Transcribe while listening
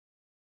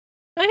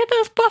Look at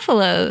those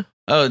buffalo.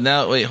 Oh,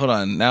 now, wait, hold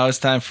on. Now it's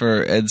time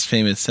for Ed's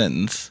famous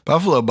sentence.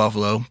 Buffalo,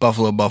 buffalo,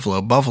 buffalo,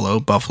 buffalo, buffalo,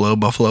 buffalo,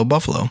 buffalo,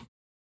 buffalo.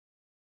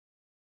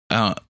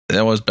 Oh,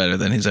 that was better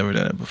than he's ever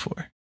done it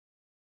before.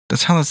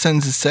 That's how the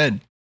sentence is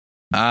said.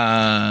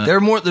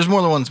 There's more than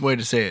one way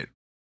to say it.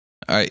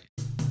 All right.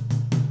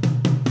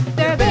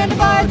 They're a band of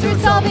bards who are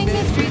solving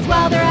mysteries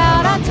while they're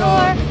out on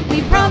tour.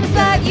 We promise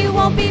that you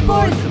won't be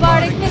bored. It's the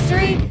Bardic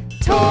Mystery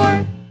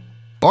Tour.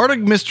 Bardic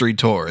Mystery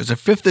Tour is a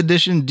 5th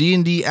edition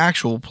D&D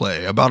actual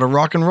play about a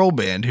rock and roll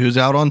band who's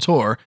out on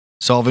tour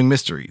solving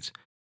mysteries.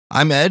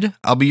 I'm Ed.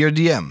 I'll be your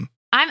DM.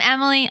 I'm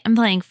Emily. I'm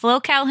playing Flo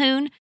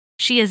Calhoun.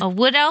 She is a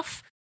wood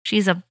elf.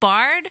 She's a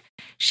bard.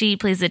 She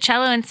plays the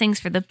cello and sings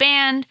for the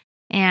band.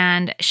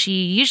 And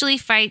she usually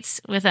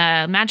fights with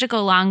a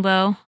magical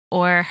longbow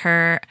or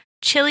her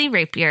chili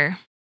rapier.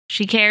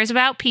 She cares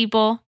about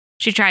people.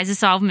 She tries to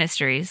solve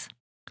mysteries.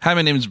 Hi,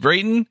 my name is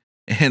Brayton,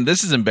 and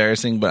this is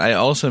embarrassing, but I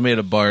also made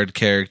a bard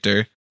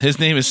character. His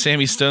name is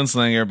Sammy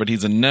Stoneslinger, but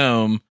he's a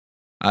gnome.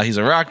 He's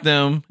a rock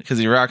gnome because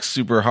he rocks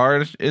super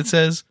hard, it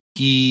says.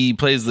 He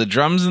plays the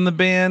drums in the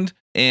band,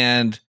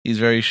 and he's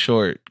very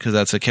short because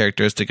that's a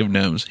characteristic of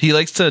gnomes. He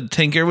likes to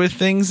tinker with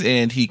things,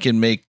 and he can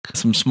make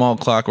some small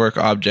clockwork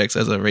objects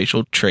as a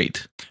racial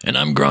trait. And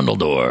I'm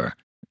Grundledor.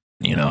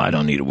 You know, I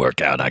don't need to work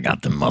out. I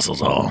got the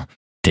muscles all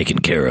taken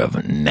care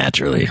of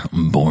naturally.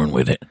 I'm born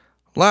with it.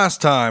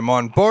 Last time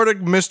on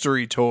Bardic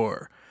Mystery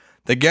Tour,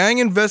 the gang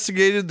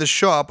investigated the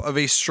shop of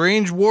a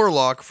strange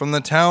warlock from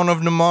the town of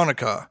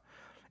Mnemonica.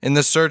 In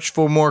the search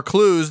for more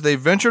clues, they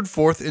ventured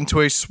forth into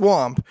a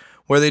swamp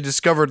where they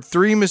discovered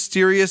 3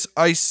 mysterious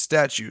ice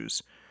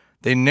statues.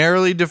 They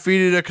narrowly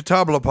defeated a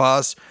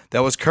Catoblepas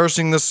that was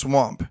cursing the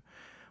swamp.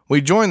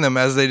 We join them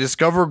as they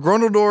discover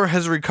Grundledor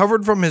has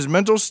recovered from his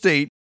mental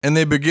state, and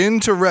they begin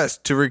to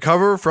rest to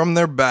recover from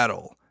their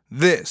battle.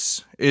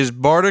 This is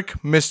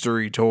Bardic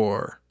Mystery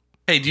Tour.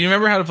 Hey, do you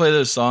remember how to play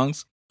those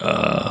songs?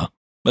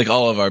 Like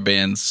all of our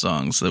band's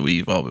songs that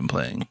we've all been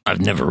playing.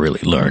 I've never really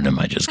learned them.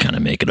 I just kind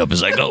of make it up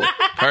as I go.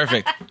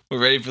 Perfect.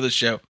 We're ready for the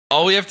show.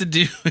 All we have to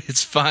do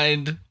is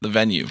find the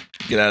venue.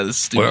 Get out of this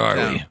stupid Where are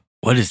town. we?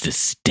 What is this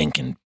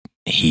stinking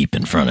heap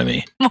in front of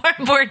me? More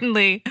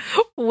importantly,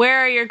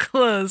 where are your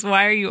clothes?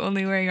 Why are you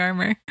only wearing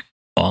armor?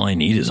 All I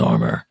need is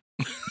armor.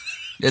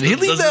 Did he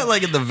leave that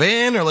like in the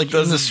van or like in the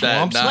Doesn't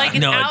swamps? that not- Like it's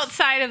no, it's-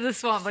 outside of the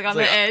swamp, like on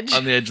It's the edge,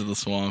 On the edge of the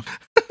swamp.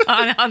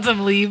 on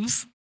some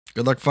leaves.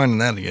 Good luck finding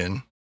that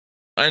again.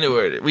 I know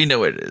where it is. We know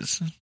where it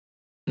is.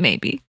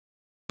 Maybe.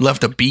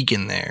 Left a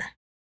beacon there.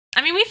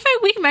 I mean,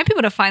 we might be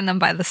able to find them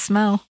by the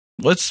smell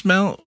What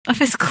smell? of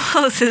his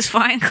clothes, his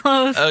fine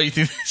clothes. Oh, you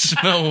think they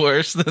smell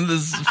worse than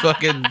this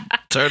fucking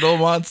turtle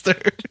monster?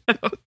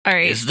 All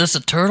right. Is this a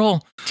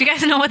turtle? Do you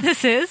guys know what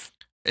this is?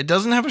 It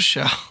doesn't have a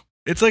shell.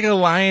 It's like a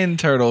lion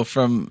turtle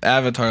from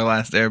Avatar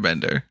Last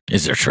Airbender.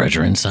 Is there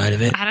treasure inside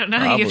of it? I don't know.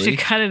 You have Probably. to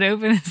cut it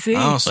open and see.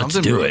 Oh,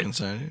 something do broke it.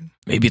 inside it.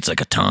 Maybe it's like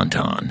a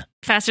tauntaun.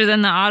 Faster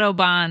than the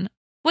Autobahn.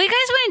 What do you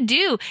guys want to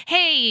do?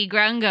 Hey,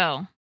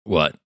 Grungo.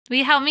 What? Will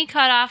you help me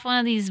cut off one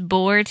of these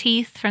boar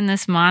teeth from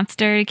this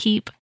monster to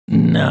keep?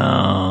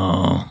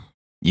 No.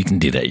 You can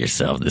do that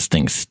yourself. This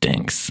thing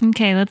stinks.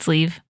 Okay, let's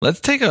leave. Let's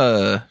take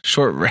a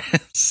short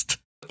rest.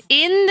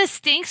 In the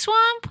stink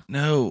swamp?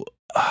 No,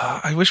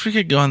 I wish we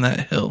could go on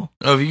that hill.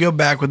 Oh, if you go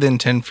back within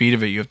 10 feet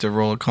of it, you have to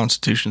roll a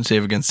Constitution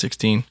save against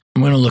 16.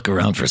 I'm going to look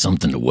around for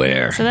something to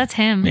wear. So that's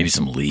him. Maybe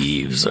some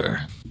leaves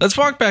or... Let's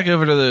walk back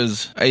over to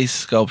those ice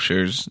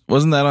sculptures.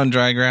 Wasn't that on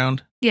dry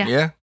ground?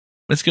 Yeah.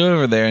 Let's go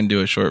over there and do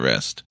a short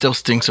rest. Still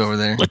stinks over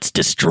there. Let's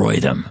destroy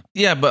them.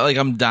 Yeah, but like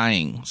I'm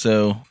dying,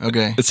 so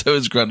Okay. so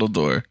is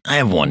Grundledor. I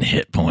have 1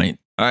 hit point.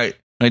 All right,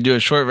 I do a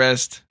short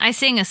rest. I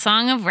sing a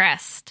song of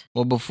rest.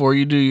 Well, before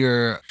you do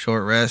your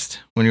short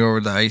rest, when you're over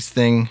the ice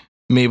thing,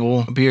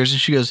 Mabel appears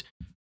and she goes,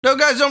 "No,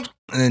 guys, don't."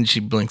 And then she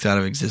blinks out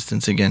of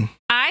existence again.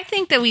 I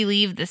think that we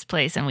leave this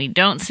place and we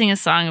don't sing a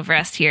song of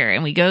rest here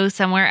and we go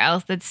somewhere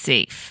else that's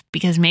safe.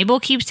 Because Mabel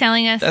keeps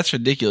telling us... That's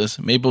ridiculous.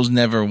 Mabel's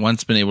never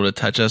once been able to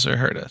touch us or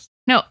hurt us.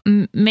 No,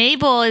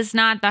 Mabel is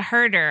not the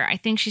herder. I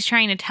think she's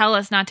trying to tell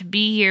us not to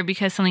be here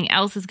because something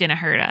else is going to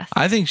hurt us.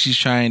 I think she's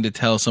trying to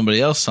tell somebody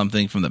else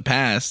something from the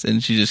past,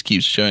 and she just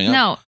keeps showing up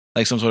No,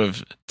 like some sort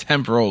of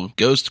temporal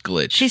ghost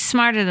glitch. she's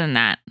smarter than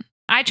that.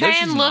 I try No,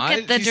 she's and look not.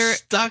 at the She's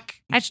stuck.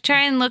 I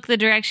try and look the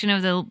direction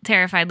of the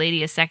terrified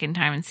lady a second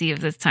time and see if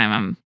this time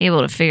I'm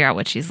able to figure out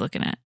what she's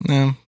looking at.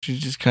 No, she's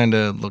just kind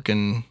of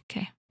looking.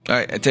 All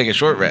right, I take a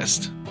short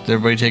rest. Is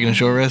everybody taking a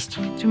short rest?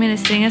 Do you want me to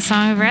sing a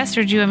song of rest,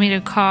 or do you want me to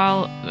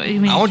call? I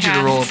want you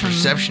to roll a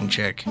perception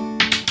check.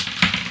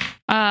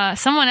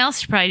 Someone else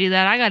should probably do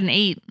that. I got an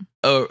 8.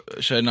 Oh,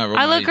 should I not roll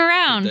I my look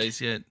around.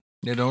 dice yet?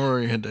 Yeah, don't roll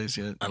your hit dice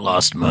yet. I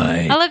lost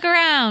my I look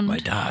around.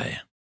 die.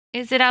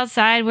 Is it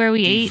outside where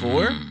we ate?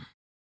 D4? Mm.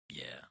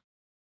 Yeah.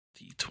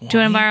 D20? Do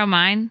you want to borrow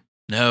mine?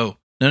 No,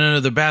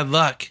 they're bad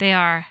luck. They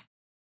are.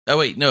 Oh,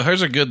 wait, no,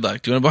 hers are good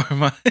luck. Do you want to borrow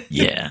mine?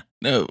 Yeah.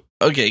 No.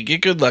 Okay,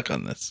 get good luck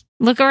on this.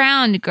 Look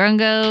around,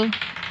 Grungo.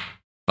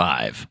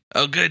 5.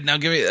 Oh, good. Now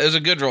there's a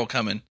good roll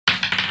coming.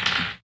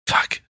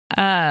 Fuck.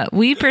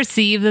 We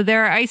perceive that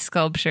there are ice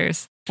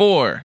sculptures.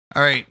 4.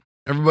 All right.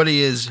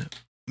 Everybody is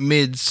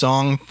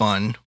mid-song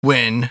fun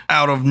when,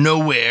 out of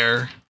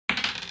nowhere,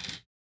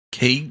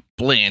 Kate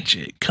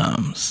Blanchett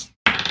comes.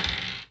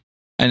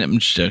 I'm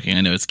just joking.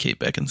 I know it's Kate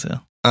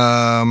Beckinsale.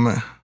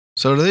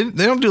 So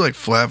they don't do like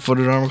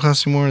flat-footed armor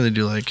class anymore? They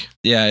do like...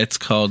 Yeah, it's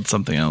called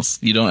something else.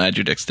 You don't add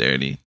your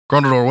dexterity.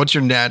 Grundledor, what's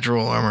your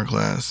natural armor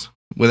class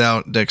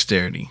without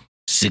dexterity?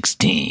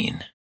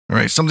 16. All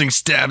right, something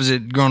stabs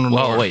at Grundledor.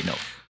 Well, wait, no.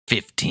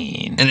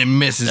 15. And it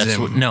misses That's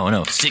him. what,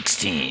 no,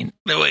 16.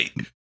 No, wait.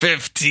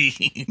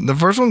 15. The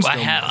first one's I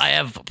still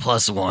have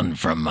 +1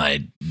 from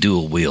my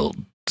dual wield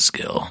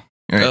skill. All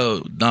right.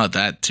 Oh, not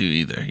that too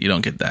either. You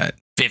don't get that.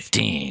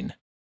 15.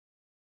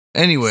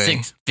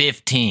 Anyway,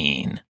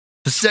 15.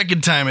 the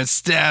second time it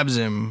stabs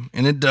him,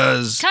 and it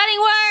does. Cutting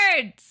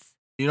words.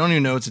 You don't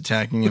even know it's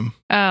attacking him.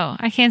 Oh,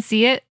 I can't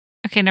see it.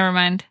 Okay, never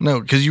mind. No,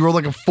 because you rolled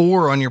like a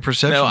 4 on your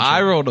perception No, check.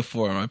 I rolled a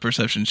 4 on my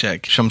perception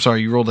check. I'm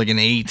sorry, you rolled like an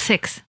 8.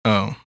 6.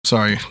 Oh,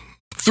 sorry.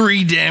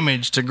 3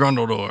 damage to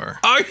Grundledor.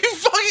 Are you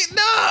fucking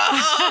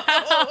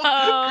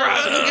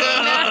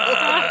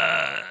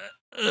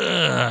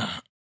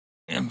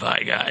And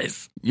bye,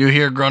 guys. You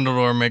hear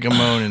Grundledor make a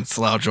moan and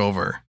slouch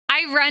over.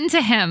 I run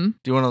to him.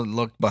 Do you want to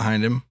look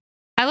behind him?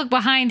 I look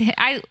behind him.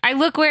 I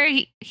look where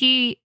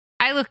he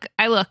I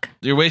look.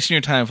 You're wasting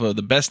your time, Flo.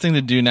 The best thing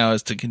to do now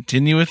is to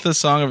continue with the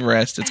Song of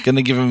Rest. It's going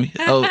to give him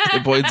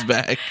hit points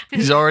back.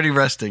 He's already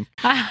resting.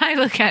 I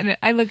look at it.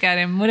 I look at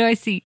him. What do I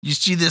see? You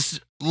see this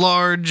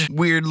large,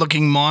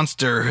 weird-looking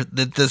monster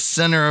that the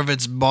center of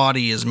its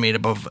body is made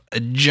up of a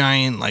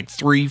giant, like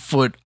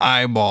 3-foot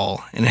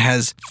eyeball, and it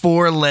has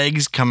 4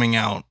 legs coming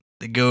out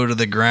that go to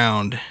the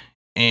ground,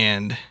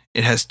 and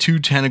it has 2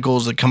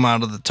 tentacles that come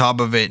out of the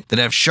top of it that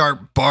have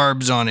sharp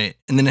barbs on it,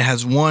 and then it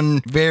has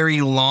one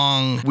very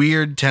long,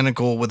 weird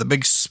tentacle with a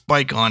big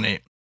spike on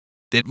it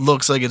that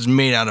looks like it's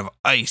made out of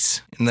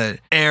ice, and the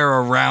air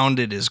around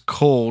it is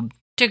cold.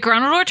 Did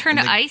Grundledor turn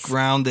And to the ice?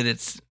 ground that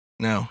it's...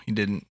 No, he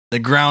didn't. The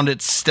ground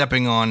it's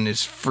stepping on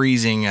is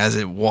freezing as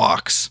it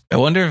walks. I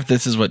wonder if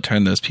this is what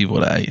turned those people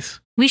to ice.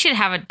 We should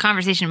have a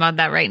conversation about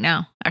that right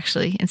now,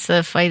 actually, instead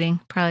of fighting,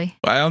 probably.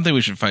 I don't think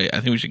we should fight.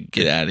 I think we should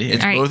get out of here.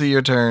 It's All right. both of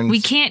your turns.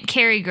 We can't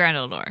carry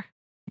Grundledor.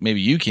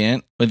 Maybe you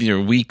can't with your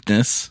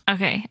weakness.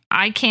 Okay,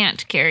 I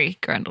can't carry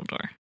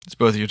Grundledor. It's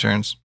both of your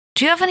turns.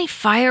 Do you have any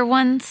fire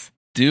ones?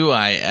 Do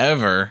I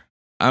ever?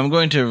 I'm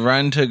going to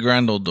run to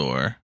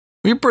Grundledor.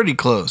 You're pretty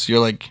close. You're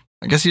like,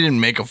 I guess you didn't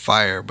make a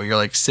fire, but you're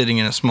like sitting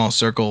in a small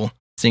circle,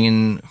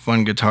 singing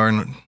fun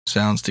guitar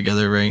sounds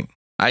together, right?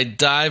 I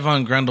dive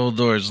on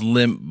Grundledor's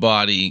limp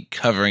body,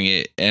 covering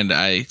it, and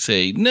I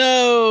say,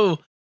 no!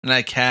 And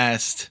I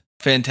cast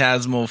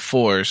Phantasmal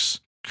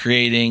Force,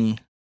 creating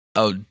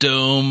a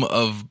dome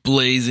of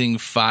blazing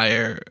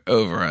fire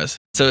over us.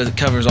 So it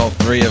covers all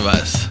 3 of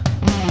us.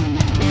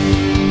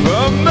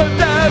 From the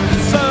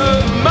depths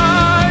of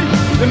my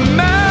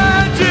imagination,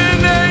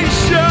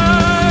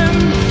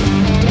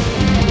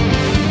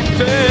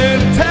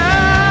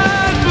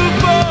 Phantasmal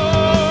Force!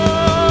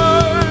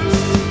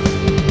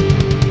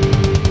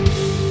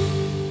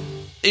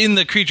 In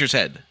the creature's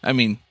head. I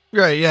mean,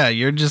 Right, yeah.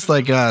 You're just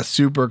like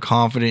super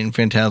confident in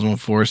Phantasmal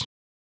Force.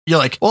 You're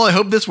like, well, I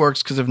hope this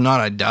works, because if not,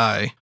 I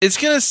die. it's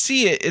going to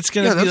see it. It's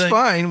going to Yeah, be that's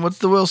like, fine. What's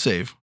the will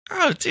save?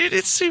 oh, dude,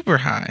 it's super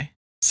high.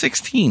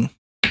 16.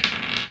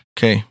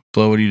 Okay,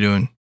 Flo, what are you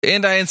doing?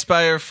 And I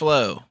inspire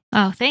Flo.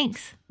 Oh,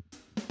 thanks.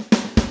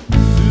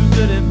 Through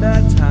good and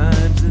bad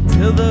times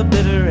until the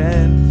bitter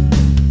end.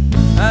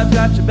 I've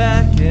got your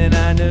back and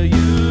I know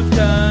you've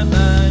got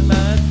mine,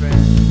 my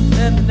friend.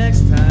 And the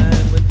next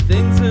time when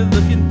things are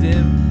looking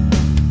dim,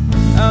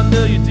 I'll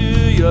know you do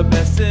your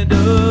best and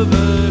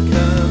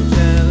overcome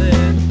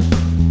challenge.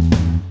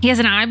 He has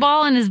an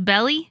eyeball in his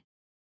belly?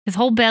 His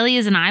whole belly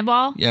is an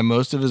eyeball? Yeah,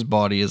 most of his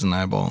body is an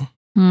eyeball.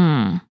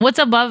 What's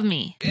above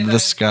me? The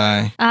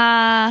sky.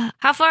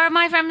 How far am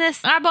I from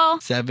this eyeball?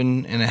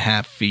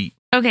 7.5 feet.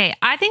 Okay,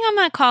 I think I'm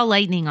gonna call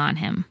lightning on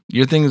him.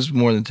 Your thing is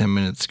more than 10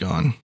 minutes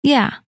gone.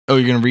 Yeah. Oh,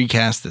 you're going to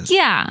recast this?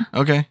 Yeah.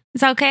 Okay.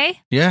 Is that okay?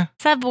 Yeah.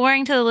 Is that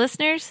boring to the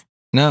listeners?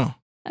 No.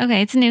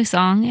 Okay, it's a new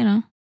song, you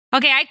know.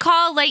 Okay, I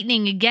call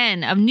lightning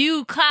again. A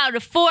new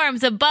cloud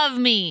forms above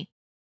me.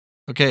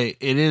 Okay,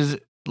 it is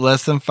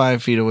less than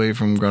 5 feet away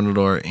from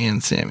Grundledor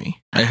and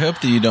Sammy. I hope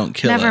that you don't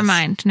kill us. Never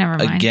mind.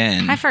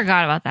 Again. I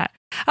forgot about that.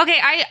 Okay,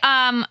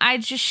 I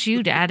just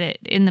shoot at it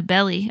in the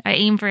belly. I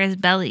aim for his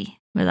belly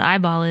where the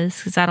eyeball is,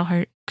 because that'll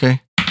hurt.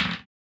 Okay.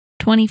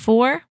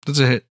 24, That's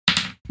a hit.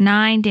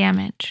 9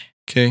 damage.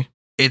 Okay.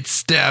 It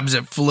stabs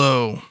at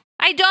Flo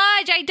I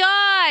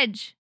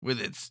dodge.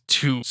 with its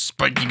 2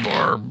 spiky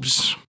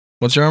barbs.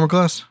 What's your armor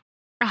class?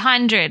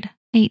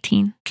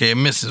 118. Okay, it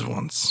misses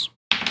once.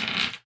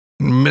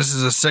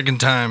 Misses a second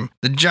time.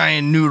 The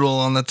giant noodle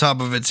on the top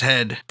of its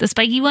head, The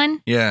spiky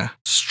one? yeah,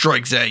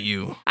 strikes at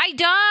you. I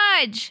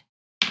dodge.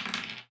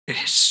 It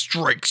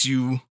strikes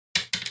you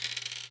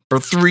for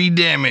 3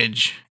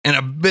 damage, and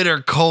a bitter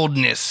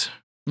coldness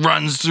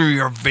runs through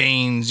your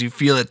veins. You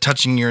feel it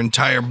touching your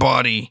entire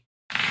body.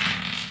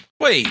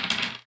 Wait.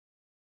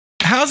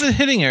 How's it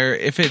hitting her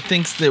if it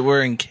thinks that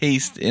we're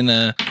encased in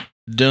a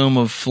dome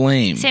of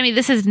flame? Sammy,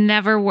 this has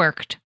never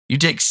worked. You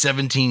take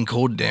 17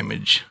 cold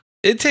damage.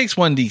 It takes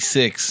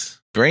 1d6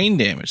 brain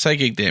damage,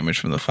 psychic damage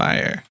from the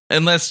fire.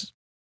 Unless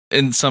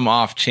in some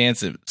off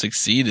chance it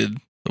succeeded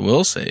the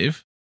will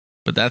save.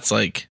 But that's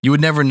like... You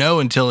would never know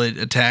until it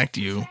attacked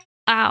you.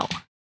 Ow.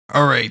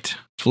 All right,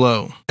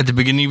 Flo. At the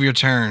beginning of your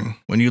turn,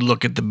 when you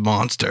look at the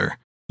monster,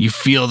 you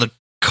feel the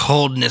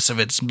coldness of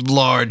its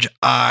large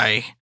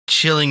eye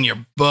chilling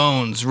your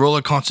bones. Roll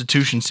a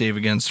Constitution save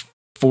against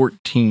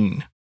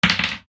 14.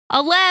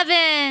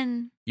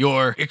 11.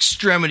 Your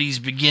extremities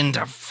begin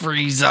to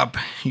freeze up.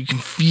 You can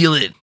feel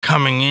it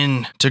coming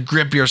in to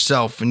grip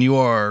yourself, and you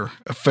are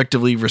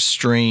effectively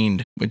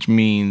restrained, which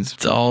means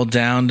It's all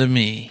down to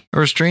me. a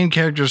restrained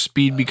character's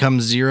speed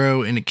becomes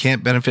 0, and it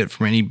can't benefit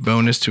from any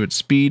bonus to its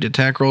speed.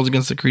 Attack rolls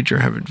against the creature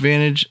have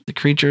advantage. The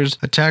creature's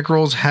attack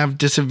rolls have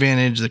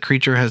disadvantage. The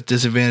creature has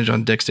disadvantage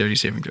on dexterity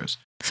saving throws.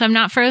 So I'm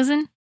not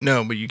frozen?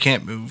 No, but you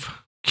can't move.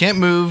 Can't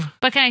move.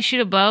 But can I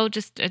shoot a bow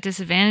just at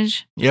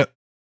disadvantage? Yep.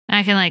 And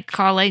I can like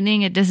call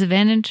lightning at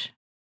disadvantage?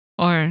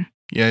 Or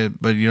Yeah,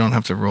 but you don't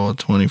have to roll a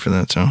 20 for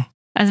that, so.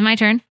 as my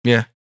turn?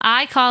 Yeah.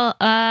 I call,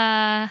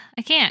 I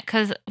can't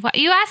because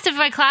you asked if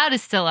my cloud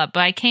is still up,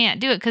 but I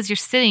can't do it because you're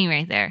sitting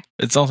right there.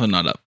 It's also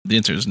not up. The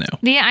answer is no.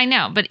 Yeah, I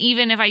know. But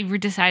even if I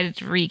decided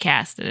to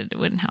recast it, it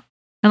wouldn't help.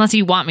 Unless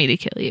you want me to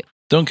kill you.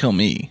 Don't kill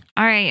me.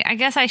 All right, I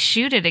guess I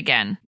shoot it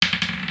again.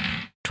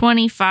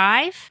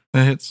 25,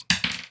 That hits.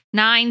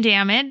 9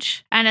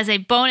 damage. And as a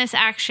bonus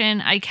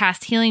action, I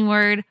cast Healing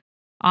Word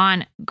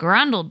on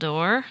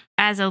Grundledor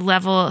as a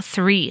level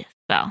 3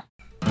 spell.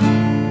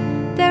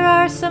 There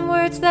are some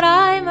words that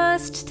I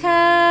must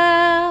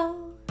tell,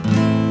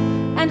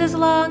 and as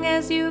long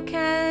as you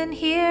can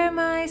hear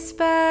my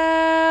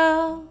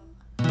spell,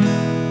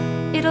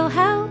 it'll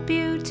help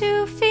you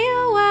to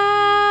feel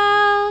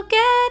well,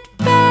 get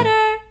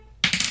better.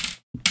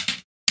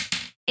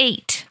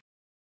 8.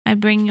 I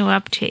bring you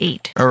up to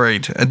 8. All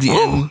right. At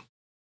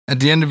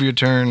the end of your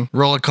turn,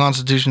 roll a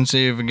Constitution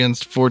save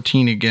against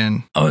 14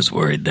 again. I was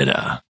worried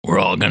that we're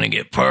all gonna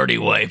get party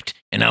wiped,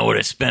 and I would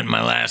have spent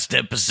my last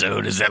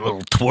episode as that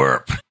little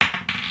twerp.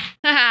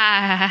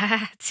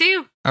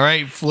 2. All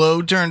right.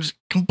 Flo turns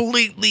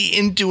completely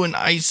into an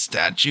ice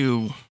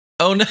statue.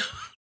 Oh no.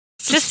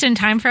 Just in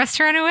time for us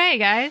to run away,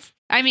 guys.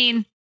 I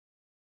mean,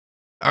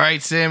 All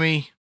right,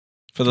 Sammy.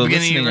 For the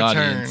Beginning of listening your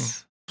turn.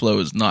 audience, Flo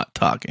is not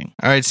talking.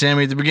 All right,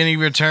 Sammy, at the beginning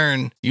of your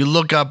turn, you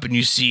look up and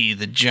you see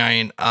the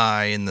giant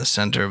eye in the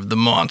center of the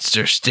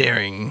monster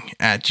staring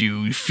at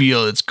you. You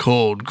feel its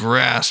cold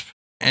grasp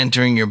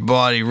entering your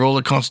body. Roll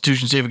a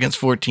Constitution save against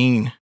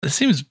 14. This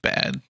seems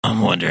bad.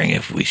 I'm wondering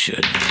if we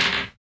should.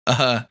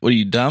 What are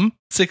you, dumb?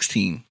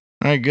 16.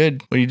 All right,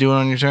 good. What are you doing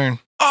on your turn?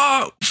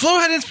 Oh, Flo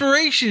had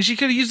inspiration. She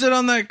could have used it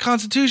on that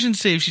Constitution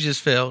save she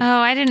just failed. oh,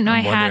 I didn't know I'm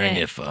I had wondering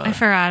it. if, I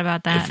forgot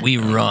about that. If we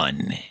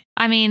run,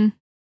 I mean,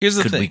 Here's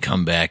the could thing. we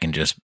come back and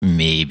just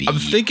maybe? I'm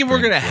thinking we're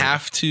bring going to Flo?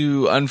 have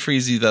to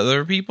unfreeze these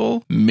other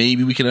people.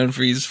 Maybe we can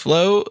unfreeze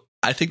Flo.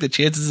 I think the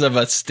chances of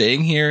us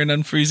staying here and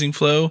unfreezing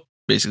Flo,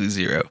 basically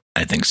 0.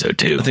 I think so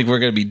too. I think we're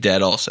going to be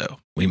dead also.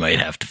 We might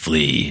have to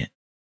flee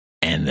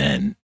and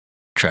then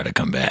try to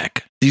come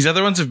back. These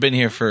other ones have been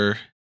here for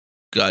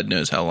God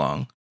knows how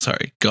long.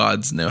 Sorry,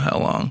 gods know how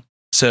long.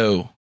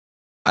 So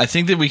I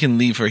think that we can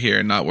leave her here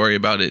and not worry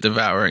about it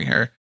devouring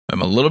her.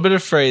 I'm a little bit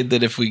afraid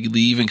that if we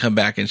leave and come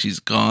back and she's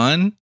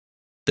gone,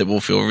 that we'll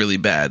feel really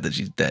bad that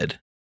she's dead.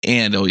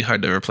 And it'll be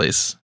hard to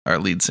replace our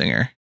lead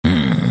singer.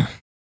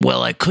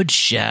 Well, I could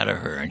shatter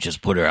her and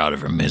just put her out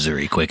of her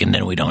misery quick, and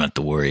then we don't have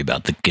to worry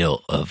about the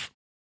guilt of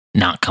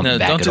not coming No,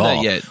 back don't at do that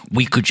all. yet.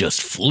 We could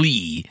just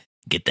flee,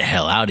 get the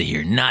hell out of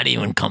here, not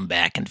even come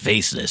back and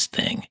face this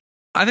thing.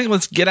 I think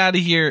let's get out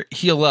of here,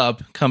 heal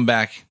up, come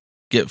back,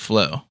 get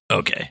Flo.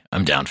 Okay,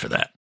 I'm down for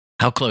that.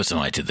 How close am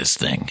I to this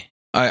thing?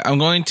 I'm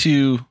going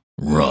to...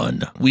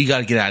 Run. We got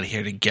to get out of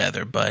here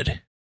together, bud.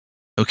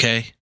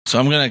 Okay? So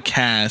I'm going to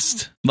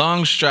cast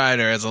Long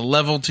Strider as a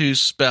level 2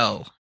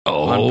 spell.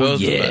 on Oh, both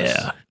of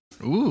yeah. us.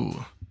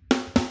 Ooh.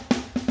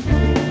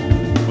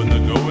 When the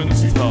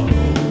going's tough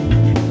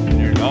and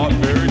you're not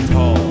very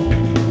tall,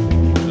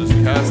 just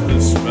cast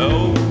this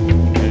spell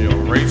and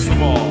you'll race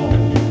them all.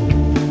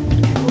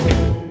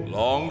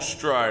 Long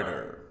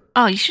Strider.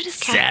 oh, you should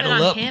just cast Saddle it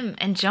on up. him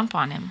and jump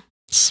on him.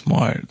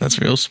 Smart. That's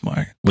real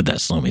smart. Would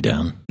that slow me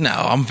down? No,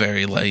 I'm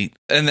very light.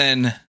 And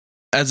then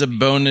as a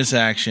bonus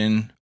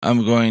action,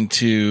 I'm going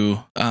to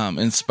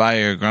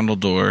inspire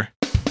Grundledor.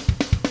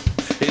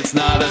 It's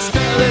not a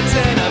spell, it's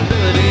an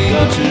ability.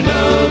 Don't you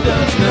know,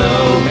 don't you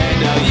know?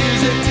 And I'll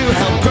use it to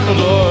help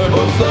Grundledor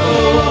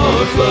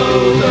or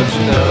flow, don't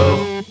you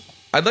know?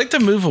 I'd like to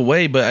move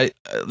away, but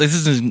this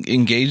isn't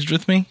engaged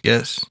with me.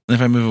 Yes.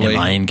 If I move away, Am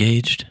I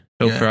engaged?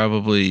 he'll Yeah.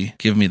 probably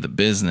give me the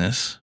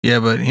business. Yeah,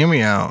 but hear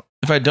me out.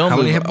 If I don't How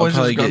move, many hit I'll points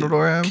does probably get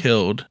Gondor have?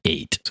 killed.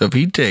 8. So if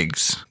he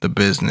takes the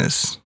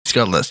business, he's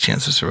got less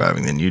chance of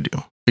surviving than you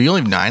do. But you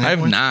only have 9 I hit have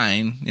points?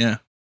 9. Yeah.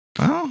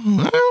 Oh,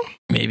 well.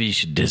 Maybe you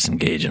should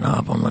disengage and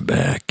hop on my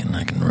back and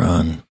I can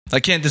run. I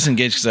can't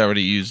disengage because I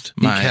already used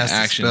my cast a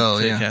action spell,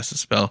 to yeah. cast a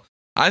spell.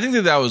 I think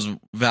that was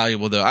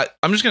valuable, though.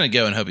 I'm just going to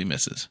go and hope he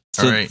misses.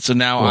 So, All right. So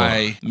now Cool.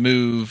 I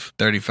move.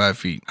 35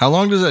 feet. How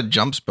long does that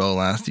jump spell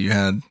last that you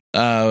had?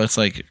 It's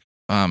like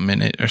a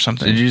minute or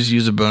something. Did you just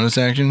use a bonus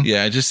action?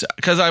 Yeah, just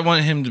because I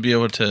want him to be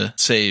able to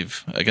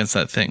save against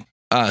that thing.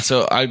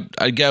 So I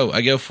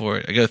go for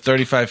it. I go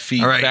 35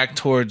 feet All right. back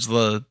towards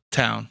the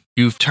town.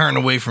 You've turned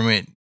away from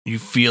it. You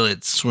feel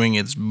it swing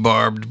its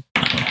barbed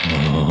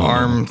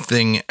arm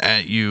thing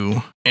at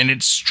you, and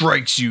it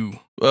strikes you.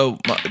 Oh,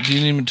 do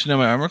you need to know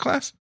my armor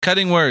class?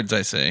 Cutting words,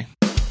 I say.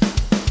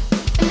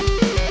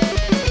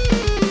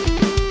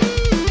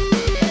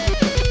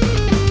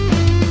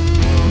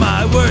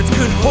 My words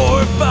could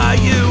horrify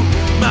you.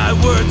 My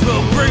words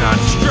will bring on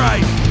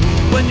strife.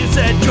 When you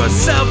set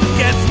yourself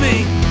against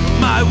me,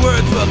 my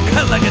words will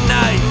cut like a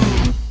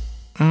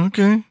knife.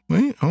 Okay,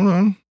 wait, hold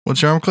on.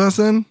 What's your arm class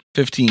then?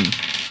 15.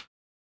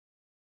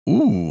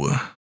 Ooh.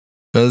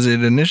 Because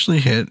it initially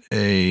hit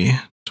a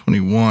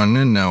 21,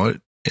 and now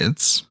it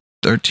hits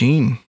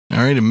 13. All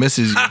right, it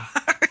misses you.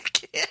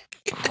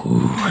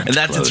 Ooh, And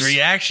that's close. its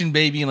reaction,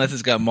 baby, unless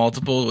it's got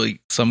multiple, like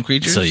some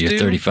creatures. So you're do.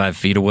 35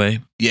 feet away?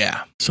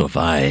 Yeah. So if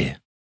I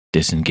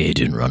disengage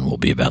and run, we'll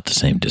be about the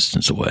same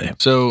distance away.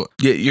 So,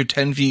 Yeah, you're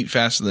 10 feet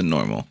faster than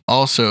normal.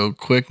 also,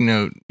 quick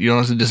note, you don't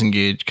have to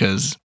disengage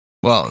because,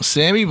 well,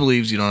 Sammy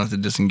believes you don't have to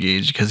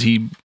disengage because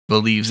he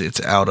believes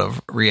it's out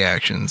of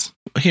reactions.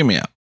 Hear me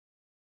out.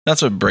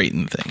 That's what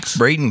Brayton thinks.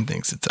 Brayton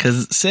thinks it's out.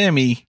 Because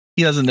Sammy,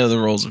 he doesn't know the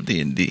rules of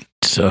D&D.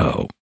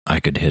 So I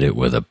could hit it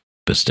with a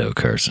bestow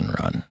curse and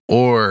run.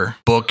 Or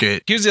book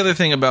it. Here's the other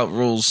thing about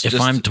rules. If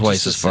just- I'm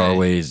twice just as to far say.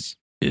 away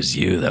as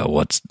you, though,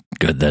 what's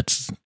good?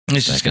 That's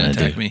It's just that going to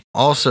gonna attack do? me.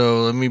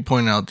 Also, let me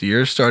point out that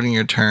you're starting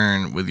your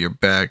turn with your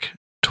back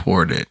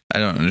toward it. I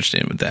don't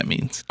understand what that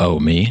means. oh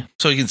me.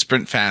 So he can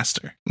sprint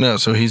faster. No,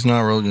 so he's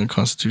not rolling a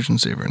Constitution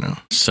save right now.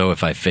 So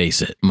if I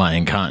face it, my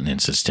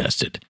incontinence is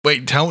tested.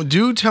 Wait, tell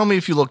me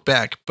if you look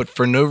back, but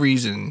for no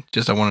reason.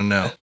 Just I want to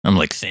know. I'm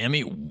like,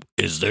 Sammy,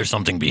 is there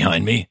something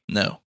behind me?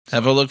 No.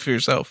 Have a look for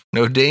yourself.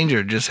 No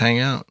danger. Just hang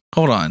out.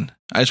 Hold on.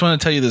 I just want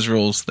to tell you this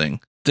rules thing.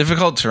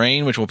 Difficult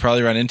terrain, which we'll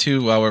probably run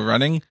into while we're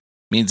running,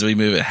 means we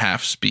move at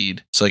half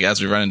speed. So like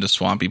as we run into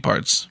swampy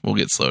parts, we'll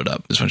get slowed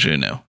up. Just want you to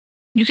know.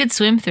 You could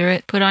swim through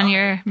it. Put on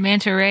your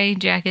manta ray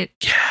jacket.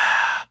 Yeah.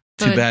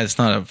 Too Good. bad it's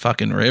not a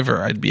fucking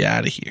river. I'd be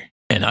out of here.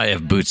 And I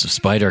have boots of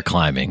spider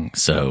climbing,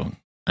 so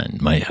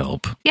it might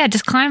help. Yeah,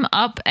 just climb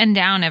up and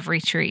down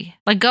every tree.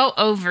 Like go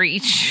over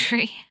each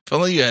tree. If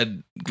only you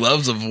had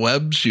gloves of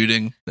web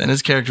shooting. Then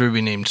his character would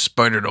be named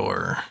Spider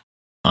Door.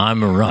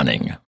 I'm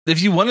running.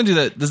 If you want to do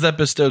that, does that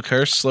bestow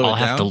curse slow I'll it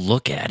have down? to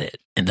look at it,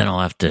 and then I'll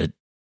have to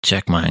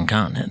check my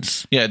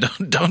incontinence. Yeah,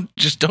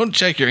 don't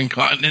check your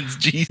incontinence,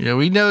 geez. Yeah,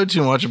 we know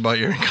too much about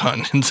your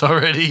incontinence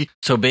already.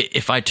 So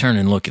if I turn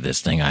and look at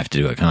this thing, I have to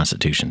do a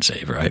Constitution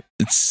save, right?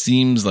 It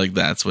seems like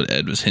that's what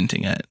Ed was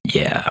hinting at.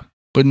 Yeah,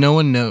 But no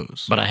one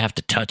knows. but I have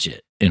to touch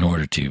it in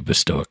order to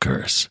bestow a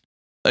curse.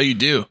 Oh, you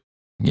do?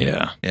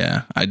 Yeah,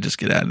 Yeah, I'd just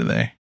get out of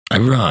there. I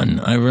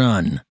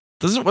run.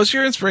 What's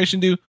your inspiration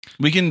do?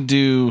 We can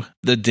do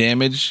the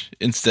damage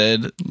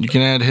instead. You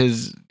can add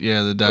his,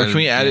 the die. Or can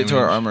we add it to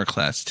our damage. armor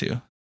class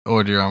too?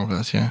 Or to your armor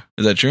class, yeah.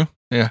 Is that true?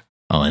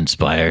 I'll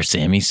inspire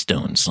Sammy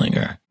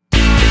Stoneslinger.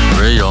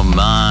 Free your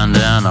mind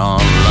and I'll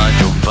light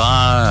your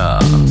fire.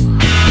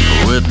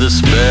 With the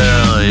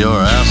spell, your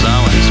ass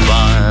I'll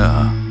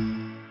inspire.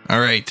 All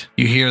right.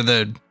 You hear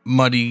the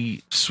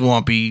muddy,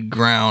 swampy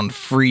ground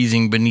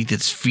freezing beneath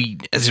its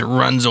feet as it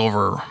runs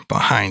over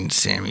behind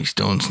Sammy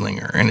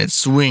Stoneslinger, and it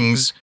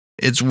swings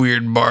its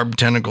weird barbed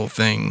tentacle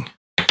thing.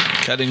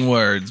 Cutting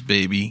words,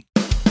 baby.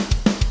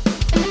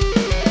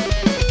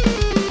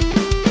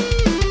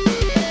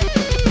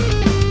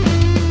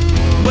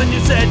 When you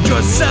set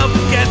yourself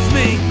against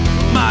me,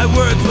 my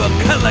words will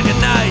cut like a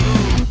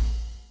knife.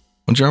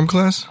 What's your arm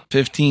class?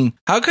 15.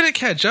 How could it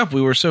catch up?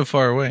 We were so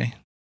far away.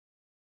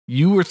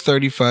 You were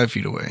 35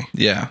 feet away.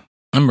 Yeah,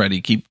 I'm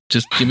ready.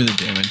 Just give me the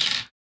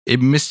damage.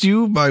 It missed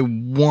you by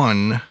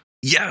 1,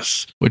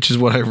 Yes. which is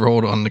what I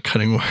rolled on the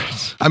cutting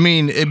words. I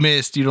mean, it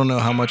missed. You don't know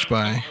how much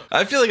by.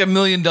 I feel like $1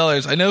 million.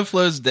 I know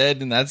Flo's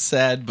dead and that's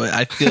sad, but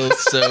I feel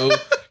so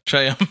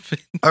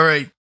triumphant. All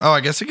right. Oh, I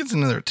guess it gets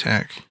another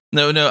attack.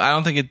 No, I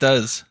don't think it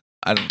does.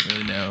 I don't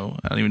really know.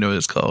 I don't even know what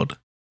it's called.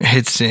 It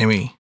hits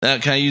Sammy.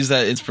 Can I use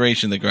that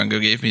inspiration that Grungo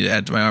gave me to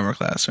add to my armor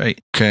class, right?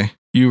 Okay.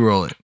 You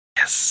roll it.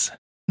 Yes.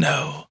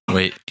 No.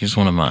 Wait, here's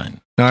one of mine.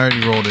 No, I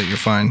already rolled it. You're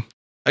fine.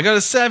 I got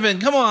a 7.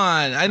 Come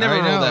on. I never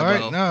All right, rolled no, that all right,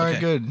 well. No, all right,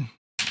 Okay. good.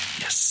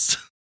 Yes.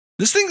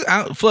 This thing,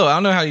 Flo, I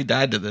don't know how you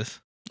died to this.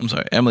 I'm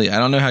sorry, Emily. I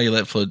don't know how you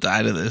let Flo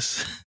die to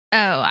this.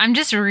 Oh, I'm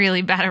just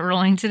really bad at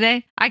rolling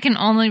today. I can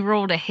only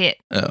roll to hit,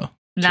 Oh.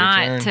 It's your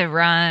turn. not to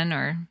run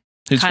or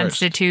Who's first?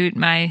 constitute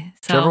myself.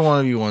 Whichever one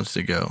of you wants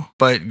to go.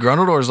 But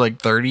Grundledor's like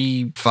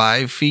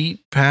 35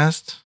 feet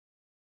past.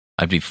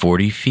 I'd be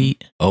 40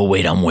 feet. Oh,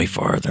 wait, I'm way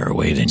farther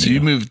away than So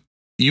you.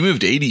 you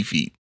moved 80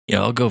 feet.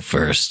 Yeah, I'll go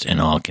first, and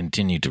I'll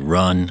continue to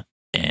run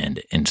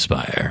and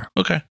inspire.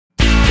 Okay.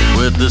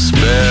 With the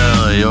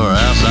spell your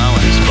ass I'll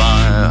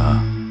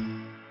inspire.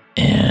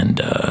 And,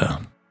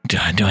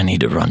 do I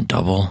need to run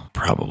double?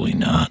 Probably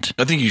not.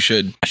 I think you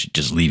should. I should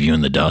just leave you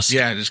in the dust?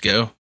 Yeah, just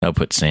go. That'll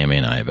put Sammy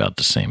and I about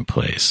the same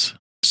place.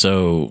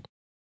 So,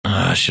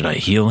 should I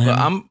heal him?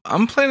 But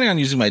I'm planning on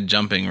using my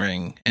jumping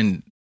ring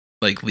and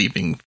like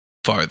leaping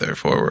farther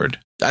forward.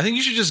 I think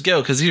you should just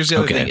go, because here's the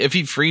other thing. If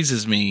he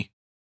freezes me,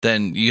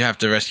 then you have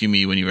to rescue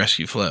me when you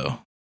rescue Flo.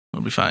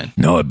 It'll be fine.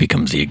 No, it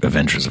becomes the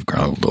Adventures of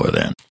Grundledor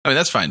then. I mean,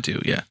 that's fine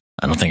too, yeah.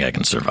 I don't think I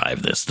can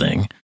survive this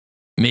thing.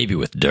 Maybe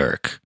with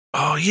Dirk.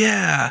 Oh,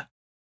 yeah.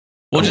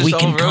 We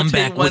can come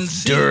back with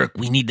scene. Dirk.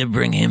 We need to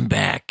bring him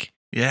back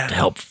Yeah. to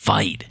help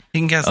fight. He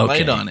can cast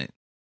light on it.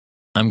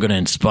 I'm going to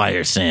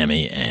inspire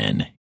Sammy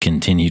and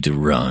continue to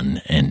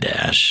run and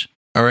dash.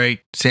 All right,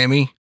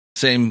 Sammy.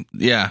 Same,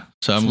 yeah.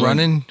 So I'm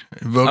running.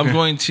 I'm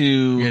going to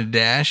You're gonna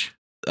dash.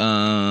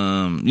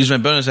 use my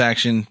bonus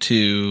action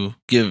to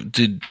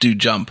do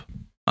jump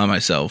on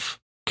myself,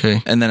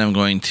 Okay. and then I'm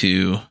going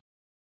to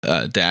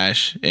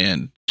dash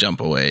and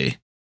jump away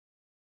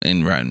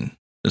and run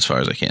as far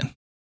as I can.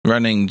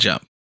 Running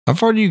jump. How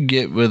far do you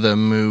get with a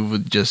move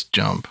with just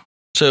jump?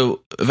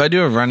 So if I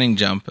do a running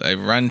jump, I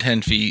run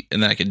 10 feet,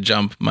 and then I could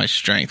jump my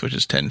strength, which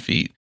is 10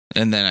 feet,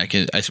 and then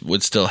I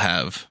would still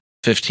have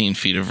 15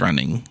 feet of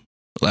running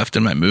left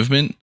in my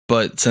movement.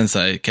 But since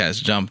I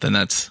cast jump, then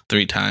that's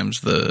 3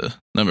 times the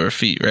number of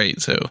feet, right?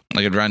 So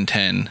I could run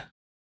 10,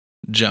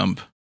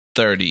 jump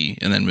 30,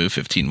 and then move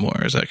 15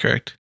 more. Is that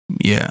correct?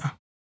 Yeah.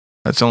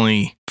 That's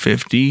only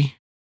 50.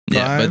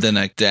 Yeah, but then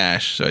I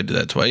dash, so I do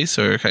that twice,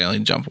 or can I only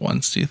jump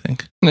once, do you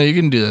think? No, you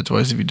can do that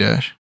twice if you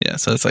dash. Yeah,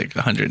 so it's like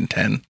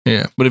 110.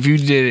 Yeah, but if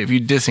you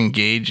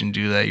disengage and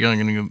do that, you're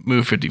only going to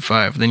move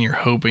 55. Then you're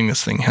hoping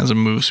this thing has a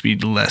move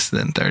speed less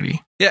than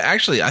 30. Yeah,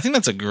 actually, I think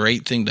that's a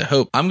great thing to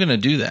hope. I'm going to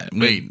do that.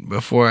 Wait,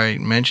 before I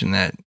mention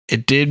that,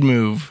 it did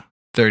move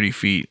 30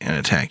 feet and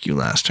attack you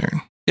last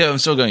turn. Yeah, I'm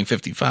still going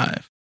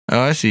 55. Oh,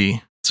 I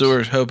see. So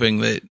we're hoping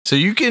that... So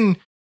you can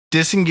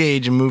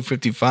disengage and move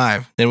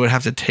 55, then it would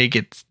have to take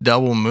its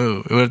double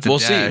move. It would have to We'll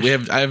dash.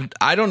 see.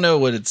 I don't know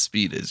what its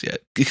speed is yet,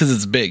 because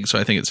it's big, so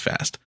I think it's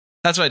fast.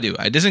 That's what I do.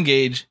 I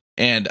disengage,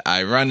 and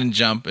I run and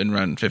jump and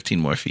run 15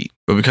 more feet.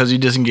 But because you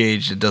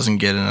disengaged, it doesn't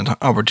get an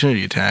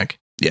opportunity attack.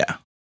 Yeah.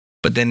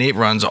 But then it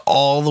runs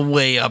all the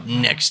way up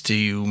next to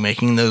you,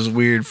 making those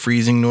weird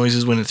freezing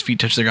noises when its feet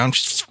touch the ground.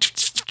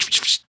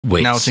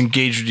 Wait. Now it's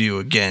engaged with you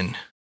again.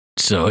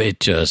 So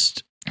it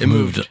It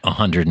moved moved.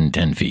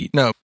 110 feet.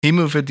 No, he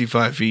moved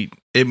 55 feet.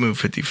 It moved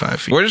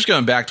 55 feet. We're just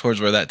going back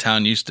towards where that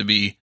town used to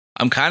be.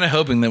 I'm kind of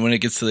hoping that when it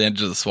gets to the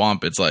edge of the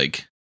swamp, it's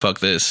like, fuck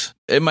this.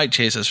 It might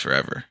chase us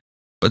forever.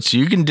 But so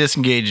you can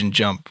disengage and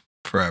jump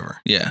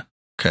forever. Yeah.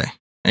 Okay.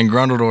 And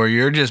Grundledor,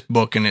 you're just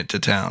booking it to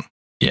town.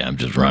 Yeah, I'm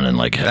just running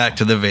like hell. Back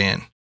to the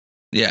van.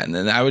 Yeah, and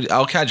then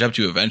I'll catch up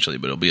to you eventually,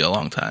 but it'll be a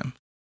long time.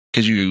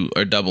 Because you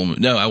are double...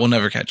 No, I will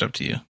never catch up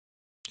to you.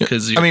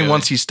 Because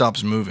once he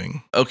stops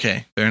moving.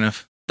 Okay, fair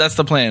enough. That's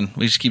the plan.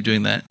 We should keep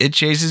doing that. It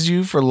chases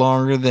you for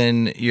longer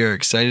than you're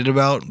excited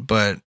about,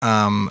 but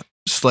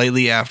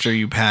slightly after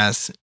you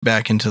pass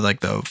back into like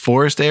the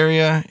forest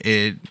area,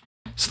 it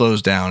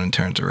slows down and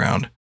turns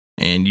around.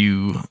 And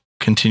you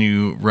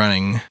continue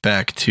running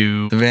back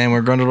to the van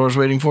where Grundledor's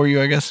waiting for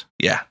you, I guess?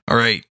 Yeah. All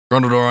right.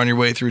 Grundledor, on your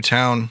way through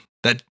town.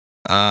 That,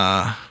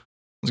 I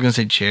was going to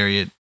say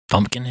chariot.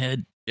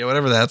 Pumpkinhead? Yeah,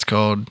 whatever that's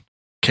called.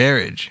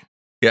 Carriage.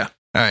 Yeah.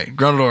 All right.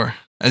 Grundledor,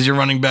 as you're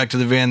running back to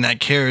the van, that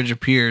carriage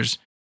appears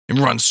and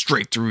runs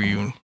straight through you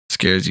and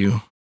scares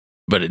you.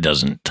 But it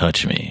doesn't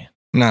touch me.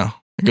 No,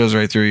 it goes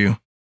right through you.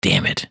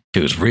 Damn it. If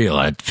it was real,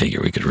 I'd figure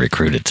we could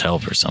recruit its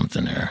help or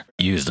something, or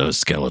use those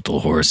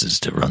skeletal horses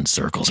to run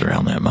circles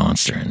around that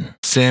monster. And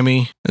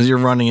Sammy, as you're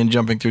running and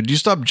jumping through, do you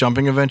stop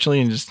jumping eventually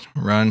and just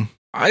run?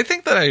 I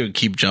think that I would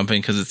keep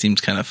jumping because it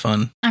seems kind of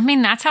fun. I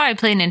mean, that's how I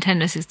play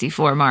Nintendo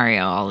 64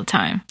 Mario all the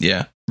time.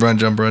 Yeah. Run,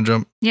 jump, run,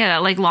 jump. Yeah,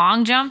 that like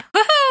long jump.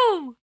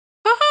 Woohoo!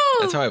 Woohoo!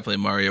 That's how I play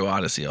Mario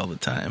Odyssey all the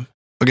time.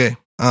 Okay.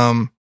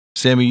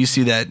 Sammy, you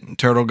see that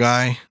turtle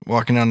guy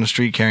walking down the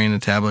street carrying a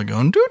tablet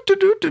going doo doo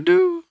doo doo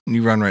doo. And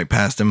you run right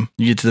past him.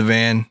 You get to the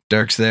van.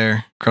 Dirk's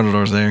there.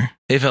 Grundledor's there.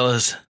 Hey,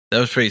 fellas. That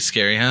was pretty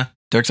scary, huh?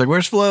 Dirk's like,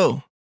 where's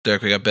Flo?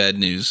 Dirk, we got bad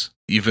news.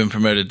 You've been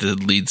promoted to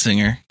lead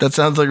singer. That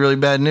sounds like really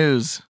bad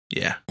news.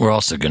 Yeah. we're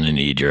also going to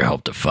need your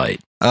help to fight.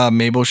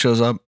 Mabel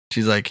shows up.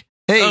 She's like,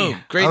 hey. Oh,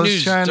 great I was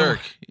news, trying to- Dirk.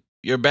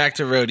 You're back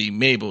to roadie.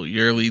 Mabel,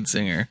 you're lead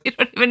singer. You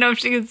don't even know if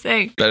she can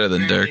sing. Better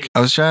than Dirk. I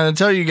was trying to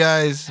tell you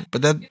guys,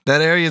 but that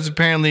area is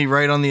apparently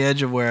right on the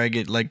edge of where I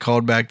get like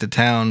called back to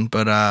town.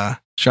 But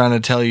trying to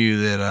tell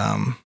you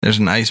that there's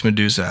an ice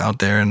Medusa out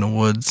there in the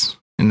woods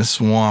in the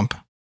swamp.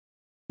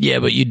 Yeah,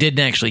 but you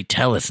didn't actually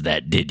tell us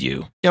that, did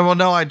you? Yeah, well,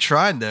 no, I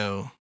tried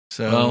though.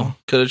 So Well,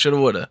 coulda, shoulda,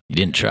 woulda. You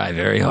didn't try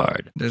very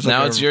hard. there's Now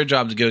like it's your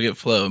job to go get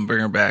Flo and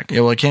bring her back.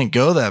 Yeah, well, I can't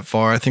go that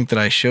far. I think that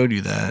I showed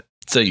you that.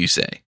 So you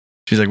say.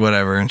 She's like,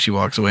 whatever, and she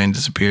walks away and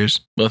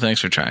disappears. Well, thanks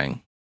for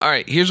trying. All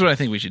right, here's what I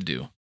think we should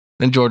do.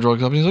 Then George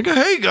walks up and he's like,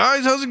 hey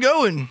guys, how's it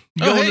going?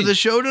 You Oh, going hey. to the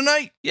show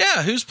tonight?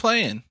 Yeah, who's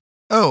playing?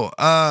 Oh,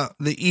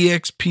 the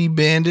EXP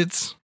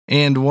Bandits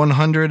and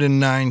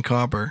 109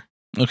 copper.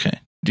 Okay.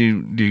 Do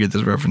you get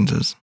those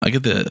references? I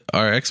get the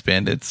RX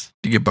Bandits.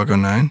 Do you get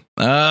Buck-09?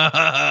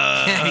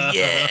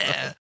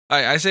 Yeah. All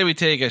right, I say we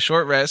take a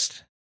short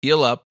rest,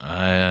 heal up.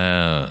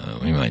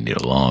 We might need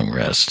a long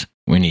rest.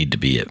 We need to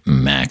be at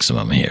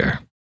maximum here.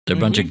 They're a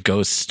bunch of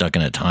ghosts stuck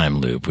in a time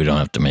loop. We don't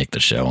have to make the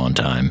show on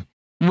time.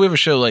 We have a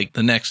show like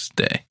the next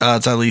day.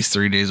 It's at least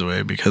 3 days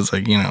away because,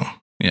 like, you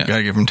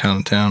gotta get from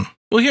town to town.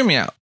 Well, hear me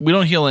out. We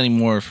don't heal any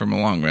more from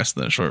a long rest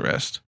than a short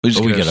rest. We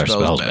just get our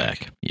spells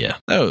back. Yeah.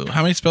 Oh,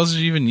 how many spells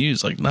did you even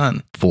use? Like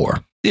none.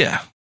 4.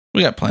 Yeah,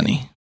 we got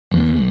plenty.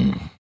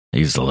 I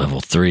used a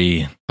level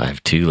 3. I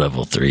have 2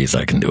 level 3s.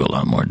 I can do a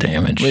lot more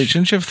damage. Wait,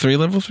 shouldn't you have 3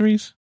 level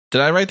 3s?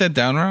 Did I write that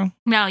down wrong?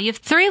 No, you have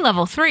 3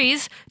 level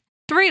 3s,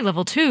 3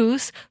 level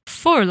 2s,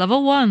 4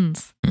 level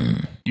 1s.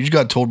 You just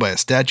got told by a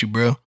statue,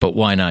 bro. But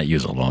why not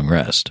use a long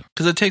rest?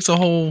 Because it takes a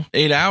whole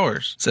 8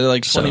 hours instead of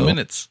like 20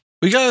 minutes.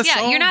 We got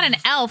Yeah, you're not an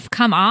elf.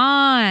 Come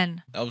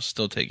on. I'll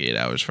still take 8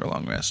 hours for a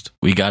long rest.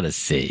 We got to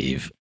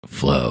save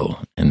Flo,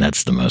 and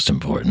that's the most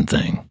important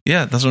thing.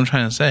 Yeah, that's what I'm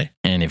trying to say.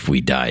 And if we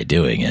die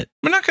doing it,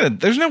 We're not going to,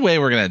 there's no way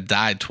we're going to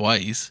die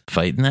twice.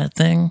 fighting that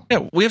thing,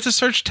 Yeah, we have to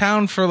search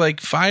town for like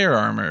fire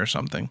armor or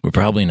something. we're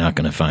probably not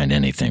going to find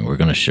anything. We're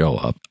going to show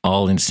up,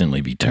 all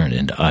instantly be turned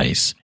into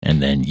ice, and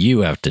then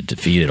you have to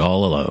defeat it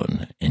all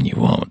alone, and you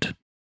won't.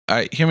 All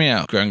right, hear me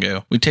out,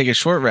 Grungo. We take a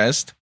short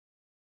rest,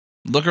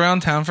 look around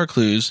town for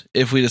clues.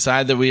 If we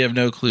decide that we have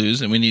no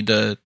clues and we need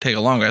to take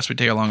a long rest, we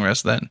take a long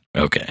rest then.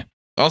 Okay,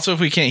 Also, if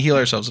we can't heal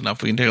ourselves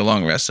enough, we can take a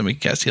long rest and we can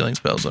cast healing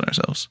spells on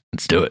ourselves.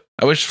 let's do it.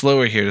 I wish Flo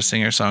were here to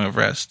sing her song of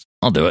rest.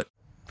 I'll do it.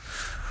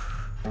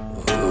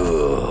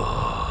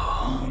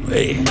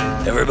 Hey,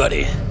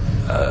 everybody.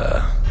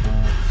 Why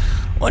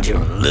don't you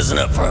listen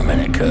up for a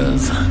minute,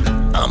 cause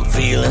I'm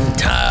feeling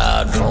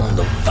tired from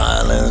the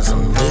violence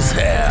and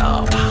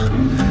mishap.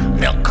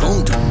 Now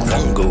come to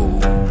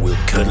Grungo, we'll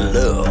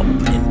cuddle up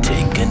and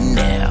take a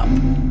nap.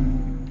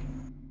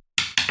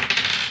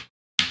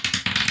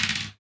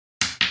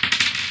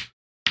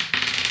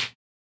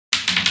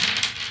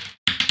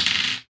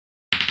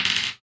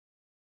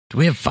 Do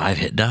we have 5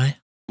 hit die?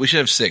 We should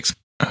have 6.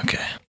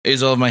 Okay.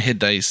 Is all of my hit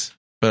dice,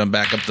 but I'm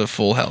back up to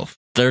full health.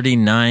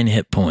 39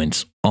 hit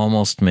points.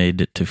 Almost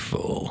made it to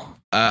full.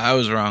 I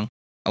was wrong.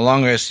 A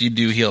long rest, you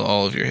do heal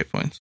all of your hit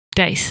points.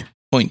 Dice.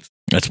 Points.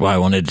 That's why I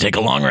wanted to take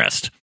a long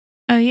rest.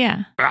 Oh,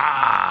 yeah.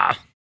 Ah!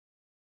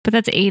 But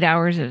that's 8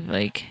 hours of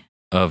like,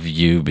 Of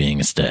you being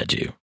a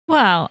statue.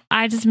 well,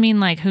 I just mean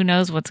like, who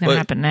knows what's going But- to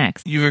happen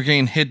next. You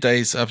regain hit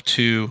dice up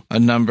to a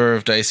number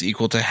of dice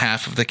equal to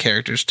half of the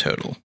character's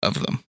total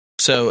of them.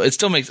 So it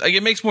still makes, like,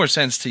 it makes more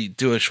sense to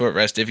do a short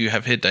rest if you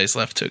have hit dice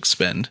left to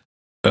expend.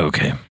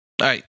 Okay. All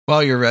right.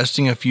 While you're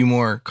resting, a few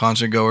more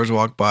concert goers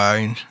walk by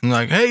and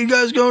like, hey, you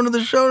guys going to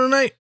the show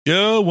tonight?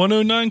 Yeah,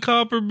 109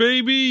 copper,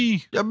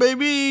 baby. Yeah,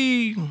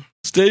 baby.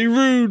 Stay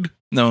rude.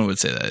 No one would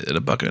say that at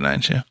a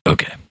Buck-09 show.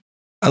 Okay.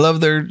 I love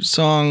their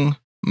song,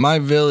 My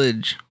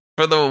Village.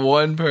 For the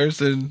one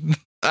person,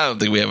 I don't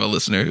think we have a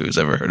listener who's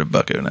ever heard of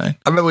Buck-09.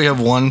 I bet we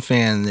have one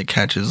fan that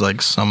catches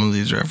like some of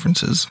these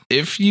references.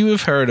 If you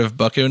have heard of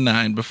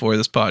Buck-09 before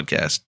this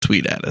podcast,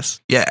 tweet at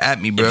us. Yeah,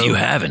 at me, bro. If you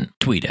haven't,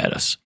 tweet at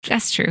us.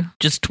 That's true.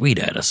 Just tweet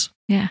at us.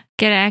 Yeah.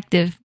 Get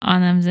active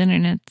on them's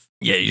internets.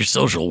 Yeah, your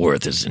social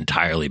worth is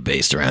entirely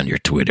based around your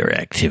Twitter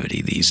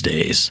activity these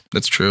days.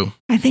 That's true.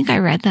 I think I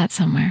read that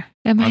somewhere.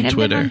 It might On have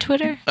Twitter. been on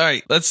Twitter. All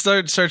right, let's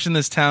start searching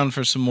this town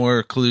for some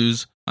more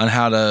clues on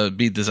how to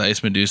beat this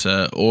ice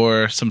Medusa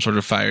or some sort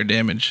of fire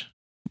damage.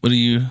 What are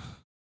you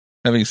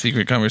having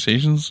secret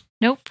conversations?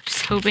 Nope.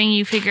 Just hoping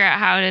you figure out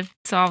how to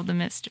solve the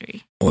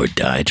mystery. Or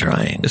die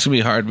trying. This will be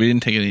hard. We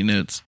didn't take any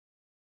notes.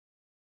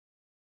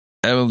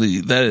 Emily,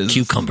 that is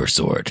Cucumber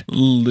sword.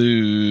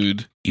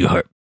 lewd. You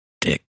heart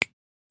dick.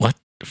 What?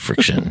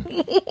 Friction.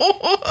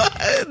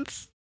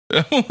 What?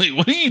 Emily,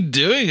 what are you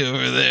doing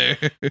over there?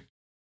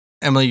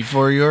 Emily,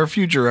 for your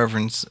future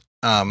reference,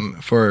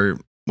 for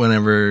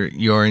whenever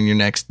you're in your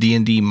next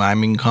D&D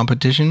miming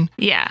competition,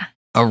 Yeah.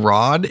 a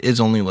rod is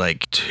only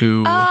like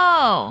 2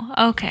 Oh,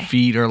 okay.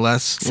 feet or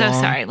less So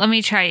long. sorry. Let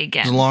me try If it's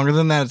again. longer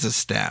than that, it's a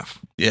staff.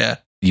 Yeah.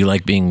 You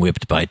like being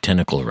whipped by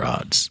tentacle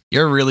rods.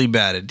 You're really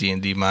bad at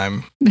D&D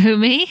mime. Who,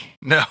 me?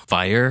 No.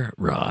 Fire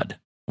rod.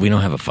 We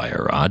don't have a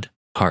fire rod.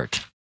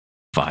 Heart.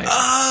 Fire.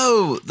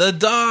 Oh, the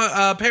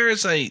dog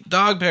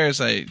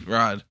parasite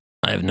rod.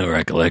 I have no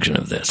recollection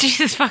of this.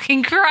 Jesus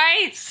fucking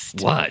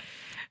Christ. What?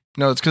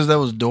 No, it's because that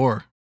was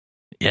Door.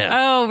 Yeah.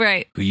 Oh,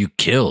 right. Who you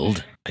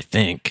killed, I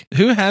think.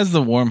 Who has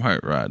the warm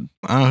heart rod?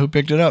 I don't know who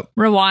picked it up.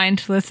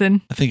 Rewind.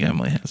 Listen. I think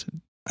Emily has it.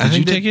 I Did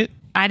you think take it?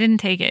 I didn't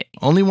take it.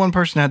 Only one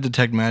person had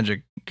Detect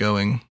Magic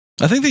going,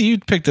 I think that you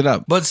picked it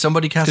up but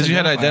somebody cast because you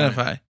had to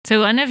Identify. identify.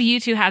 So one of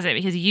you two has it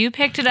because you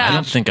picked it I up.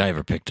 don't think I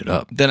ever picked it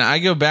up. Then I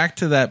go back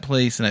to that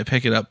place and I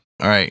pick it up.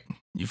 All right,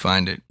 you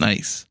find it.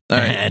 Nice. All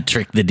right.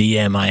 Trick the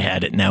DM. I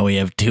had it. Now we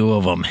have 2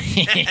 of them.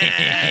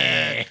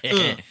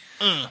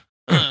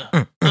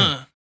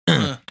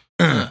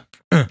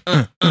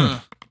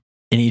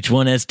 And each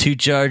one has 2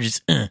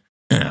 charges.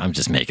 I'm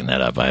just making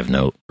that up. I have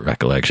no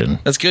recollection.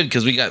 That's good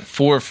because we got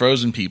 4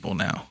 frozen people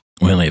now.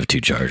 We only have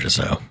 2 charges,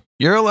 though.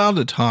 You're allowed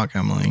to talk,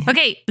 Emily.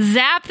 Okay,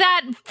 zap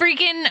that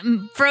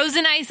freaking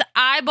frozen ice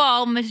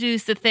eyeball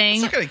Medusa thing.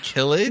 It's not going to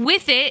kill it.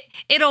 With it,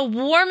 it'll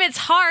warm its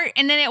heart,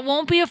 and then it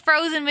won't be a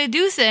frozen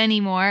Medusa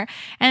anymore.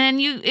 And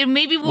then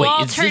maybe we'll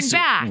all is turn this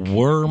back.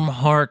 Worm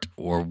heart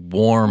or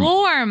warm?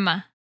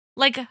 Warm,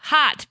 like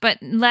hot, but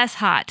less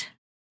hot.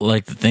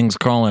 Like the things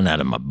crawling out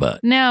of my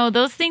butt. No,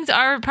 those things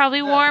are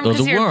probably warm. Those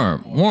 'cause are your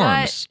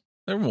worms.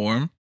 They're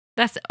warm.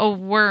 That's a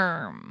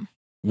worm.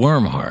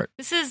 Worm heart.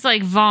 This is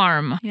like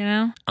Varm, you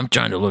know? I'm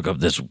trying to look up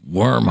this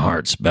worm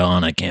heart spell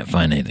and I can't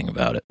find anything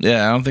about it.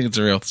 Yeah, I don't think it's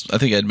a real. I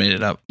think Ed made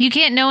it up. You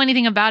can't know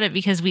anything about it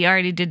because we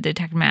already did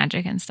detect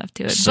magic and stuff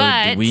to it. So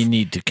but do we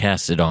need to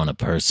cast it on a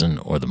person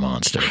or the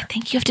monster? I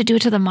think you have to do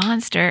it to the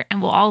monster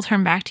and we'll all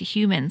turn back to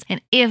humans. And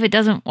if it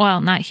doesn't,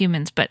 well, not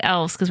humans, but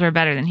elves because we're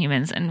better than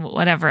humans and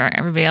whatever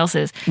everybody else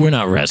is. We're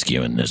not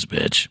rescuing this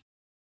bitch.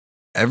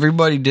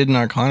 Everybody did an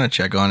Arcana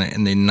check on it,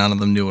 and none of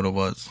them knew what it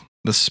was.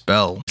 The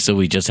spell. So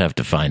we just have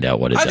to find out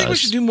what it I does. think we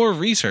should do more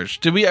research.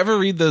 Did we ever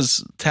read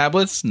those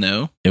tablets?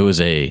 No. It was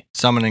a...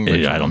 Summoning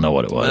ritual. I don't know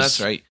what it was. Oh,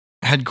 that's right.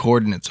 Had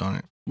coordinates on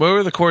it. What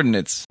were the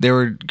coordinates? They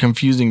were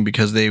confusing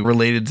because they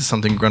related to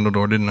something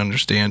Grundledor didn't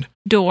understand.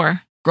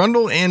 Door.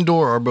 Grundle and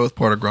Door are both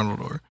part of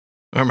Grundledor.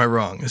 Or am I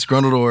wrong? It's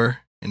Grundledor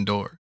and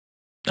Door.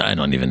 I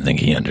don't even think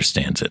he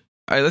understands it.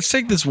 All right, let's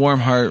take this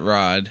warm heart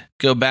rod,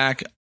 go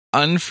back,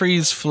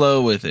 unfreeze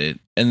Flo with it,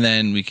 and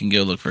then we can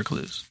go look for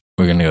clues.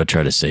 We're going to go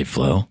try to save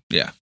Flo.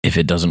 Yeah. If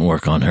it doesn't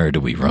work on her, do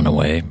we run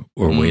away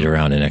or wait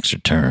around an extra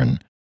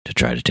turn to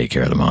try to take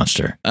care of the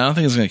monster? I don't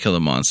think it's going to kill the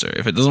monster.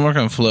 If it doesn't work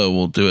on Flo,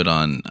 we'll do it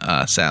on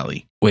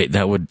Sally. Wait,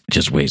 that would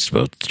just waste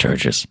both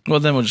charges.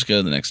 Well, then we'll just go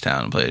to the next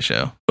town and play a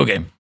show.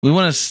 Okay. We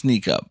want to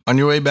sneak up. On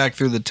your way back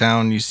through the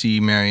town, you see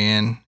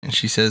Marianne, and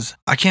she says,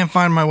 I can't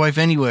find my wife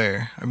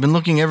anywhere. I've been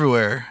looking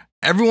everywhere.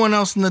 Everyone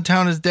else in the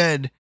town is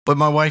dead, but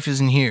my wife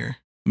isn't here.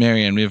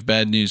 Marianne, we have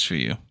bad news for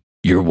you.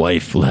 Your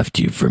wife left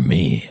you for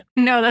me.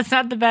 No, that's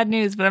not the bad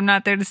news, but I'm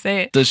not there to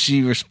say it. Does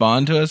she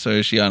respond to us, or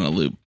is she on a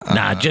loop?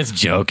 Nah, just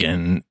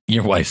joking.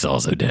 Your wife's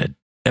also dead.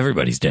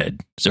 Everybody's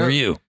dead. So are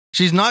you.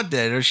 She's not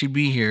dead, or she'd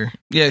be here.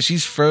 Yeah,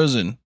 she's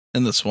frozen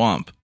in the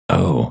swamp.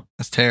 Oh.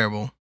 That's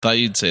terrible. Thought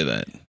you'd say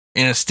that.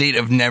 In a state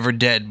of never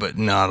dead, but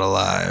not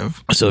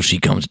alive. So if she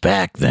comes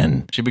back,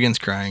 then She begins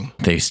crying.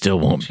 they still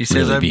won't She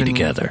says, really "I've be been-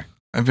 together.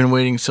 I've been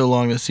waiting so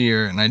long to see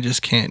her, and I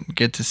just can't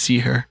get to see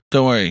her.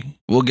 Don't worry.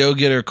 We'll go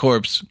get her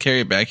corpse,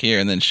 carry it back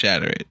here, and then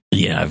shatter it.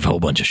 Yeah, I have a whole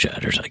bunch of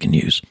shatters I can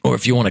use. Or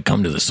if you want to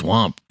come to the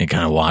swamp and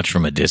kind of watch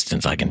from a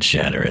distance, I can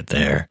shatter it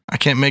there. I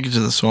can't make it to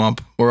the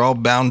swamp. We're all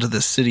bound to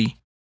this city.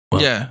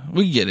 Well- Yeah,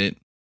 we get it.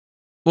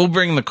 We'll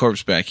bring the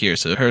corpse back here,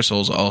 so her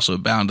soul's also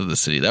bound to the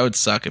city. That would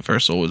suck if her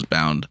soul was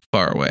bound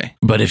far away.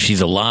 But if she's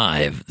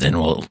alive, then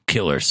we'll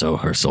kill her so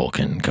her soul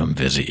can come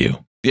visit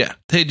you. Yeah.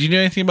 Hey, do you know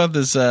anything about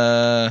this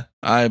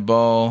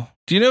eyeball?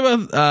 Do you know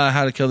about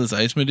how to kill this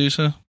ice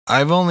Medusa?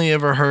 I've only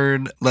ever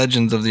heard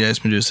legends of the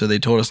ice Medusa. They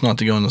told us not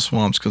to go in the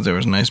swamps because there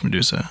was an ice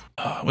Medusa.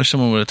 Oh, I wish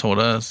someone would have told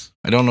us.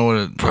 I don't know what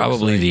it Probably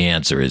looks like. the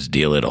answer is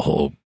deal it a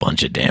whole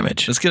bunch of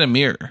damage. Let's get a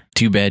mirror.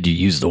 Too bad you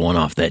used the one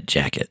off that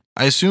jacket.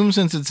 I assume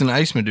since it's an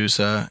ice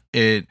Medusa,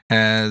 it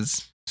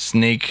has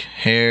snake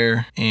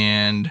hair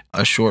and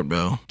a short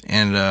bow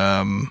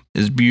and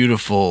is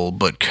beautiful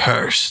but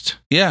cursed.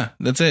 Yeah,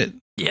 that's it.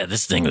 Yeah,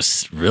 this thing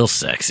was real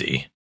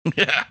sexy.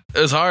 Yeah. It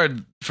was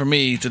hard for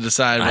me to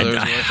decide whether it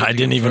was worth it I to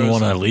didn't get even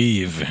want to frozen.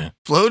 leave.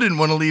 Flo didn't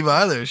want to leave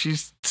either.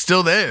 She's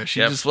still there. She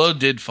Yeah, just Flo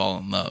did fall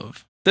in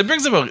love. That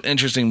brings up an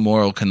interesting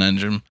moral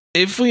conundrum.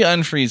 If we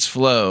unfreeze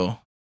Flo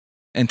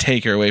and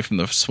take her away from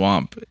the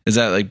swamp, is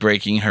that like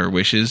breaking her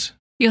wishes?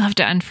 You'll have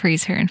to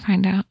unfreeze her and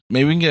find out.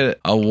 Maybe we can get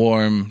a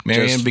warm.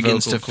 Marianne just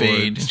begins to vocal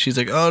fade, cords. and she's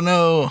like, "Oh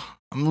no,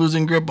 I'm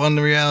losing grip on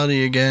the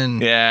reality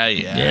again." Yeah.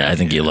 Yeah, I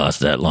think you lost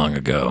that long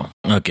ago.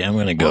 Okay, I'm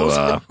gonna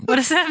go. What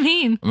does that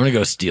mean? I'm gonna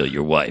go steal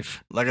your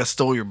wife. Like I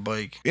stole your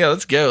bike. Yeah,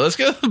 let's go. Let's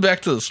go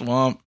back to the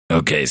swamp.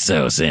 Okay,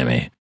 so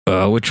Sammy,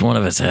 which one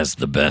of us has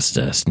the best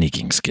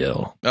sneaking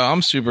skill? Oh,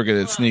 I'm super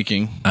good at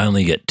sneaking. I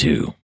only get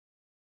 2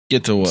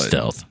 Get to what?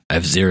 stealth. I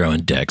have 0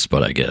 in dex,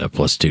 but I get a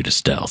 +2 to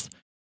stealth.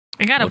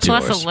 I got What's a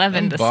plus yours?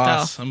 11 I'm to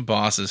boss. stealth. I'm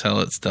boss as hell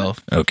at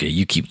stealth. Okay,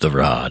 you keep the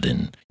rod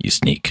and you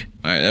sneak.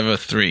 All right, I have a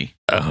 3.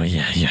 Oh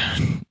yeah,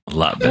 a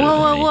lot better Whoa, than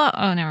whoa, me. whoa.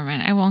 Oh, never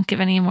mind. I won't give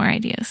any more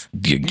ideas.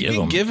 You You give can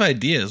them. give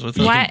ideas. What's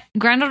that? What?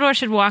 Grundledor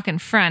should walk in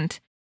front.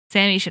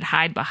 Sammy should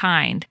hide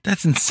behind.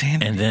 That's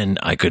insane. And then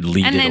I could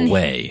lead And it then-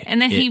 away.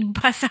 And then It- he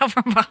busts out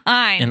from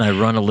behind. And I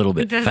run a little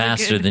bit Does look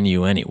faster good. than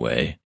you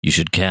anyway. You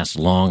should cast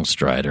Long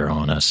Strider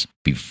on us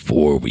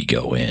before we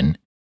go in.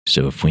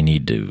 So if we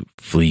need to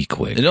flee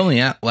quick It only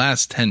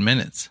lasts 10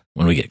 minutes.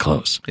 when we get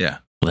close, Yeah.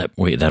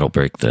 that'll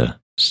break the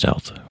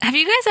stealth. Have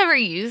you guys ever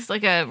used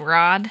like a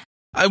rod?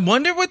 I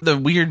wonder what the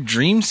weird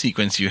dream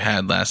sequence you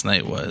had last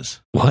night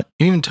was. What? I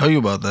didn't even tell you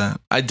about that.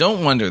 I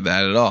don't wonder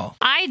that at all.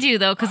 I do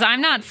though, because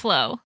I'm not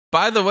Flo.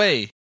 By the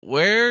way,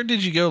 where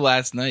did you go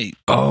last night?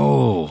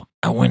 Oh,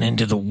 I went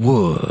into the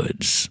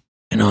woods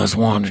and I was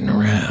wandering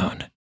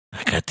around.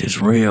 I got this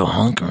real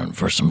hunkering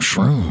for some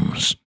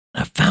shrooms.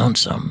 I found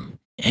some,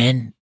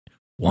 and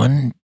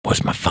one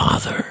was my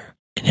father,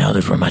 and the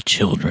others were my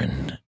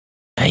children.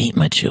 I ate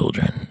my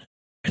children.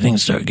 Everything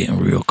started getting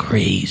real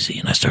crazy,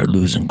 and I started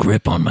losing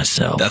grip on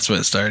myself. That's when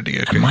it started to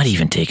get I crazy. might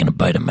even taken a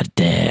bite of my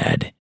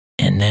dad.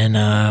 And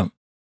then,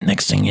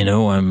 next thing you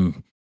know,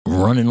 I'm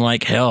running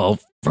like hell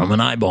from an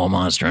eyeball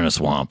monster in a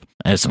swamp.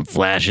 I had some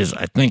flashes.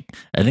 I think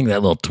that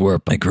little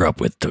twerp I grew up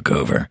with took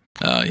over.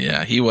 Oh,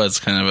 yeah. He was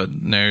kind of a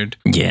nerd.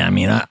 Yeah, I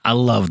mean, I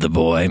love the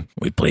boy.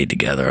 We played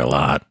together a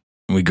lot.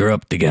 We grew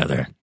up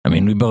together. I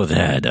mean, we both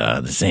had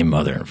the same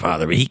mother and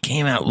father, but he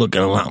came out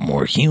looking a lot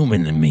more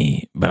human than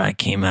me, but I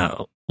came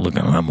out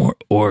looking a lot more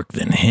orc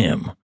than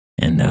him.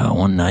 And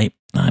one night,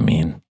 I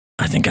mean,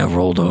 I think I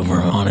rolled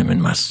over on him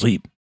in my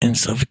sleep and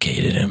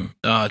suffocated him.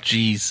 Oh,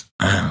 jeez.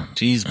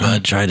 Jeez, I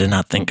bud. tried to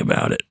not think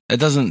about it. It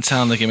doesn't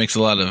sound like it makes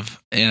a lot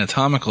of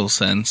anatomical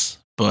sense,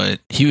 but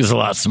He was a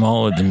lot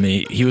smaller than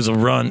me. He was a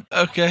runt.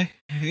 okay.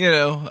 You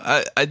know,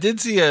 I did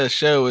see a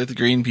show with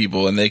green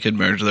people and they could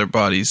merge their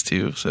bodies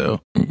too, so.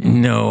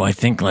 No, I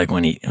think like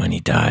when he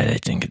died, I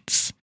think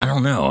I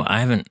don't know. I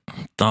haven't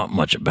thought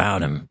much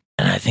about him.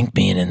 And I think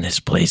being in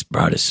this place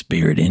brought his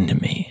spirit into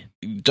me.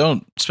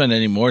 Don't spend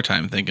any more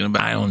time thinking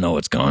about I don't know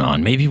what's going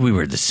on. Maybe we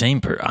were the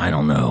same I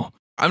don't know.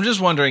 I'm just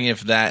wondering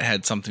if that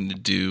had something to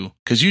do,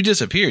 because you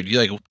disappeared. You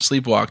like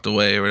sleepwalked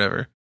away or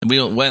whatever. And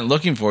we went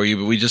looking for you,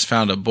 but we just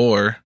found a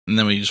boar, and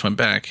then we just went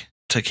back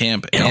to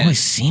camp. It always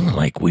seemed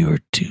like we were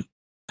two.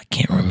 I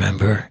can't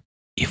remember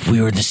if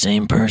we were the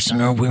same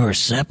person or we were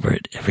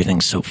separate.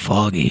 Everything's so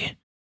foggy.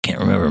 Can't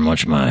remember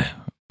much of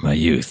my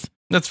youth.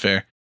 That's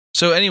fair.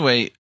 So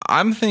anyway,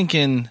 I'm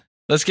thinking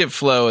let's get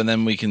Flo, and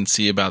then we can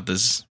see about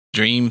this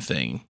dream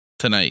thing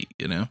tonight,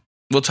 you know?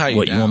 We'll tie you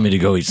What, down. you want me to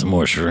go eat some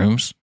more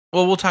shrooms?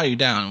 Well, we'll tie you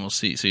down, and we'll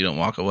see, so you don't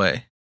walk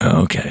away.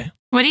 Okay.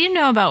 What do you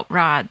know about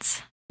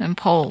rods and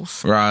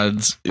poles?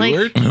 Rod's Like-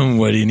 Ewart?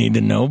 What do you need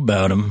to know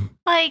about them?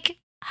 Like,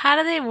 how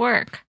do they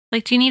work?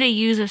 Like, do you need to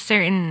use a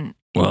certain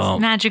Well,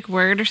 magic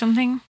word or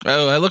something?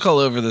 Oh, I look all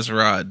over this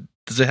rod.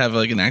 Does it have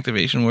like an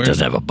activation word?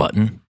 does it have a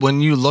button? When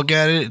you look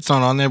at it, it's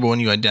not on there, but when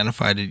you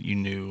identified it, you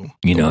knew.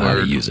 You the know how to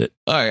word. use it.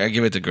 All right, I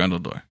give it to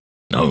Grundledor.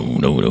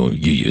 No,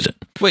 you use it.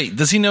 Wait,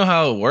 does he know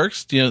how it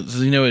works? Does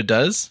he know what it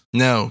does?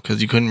 No,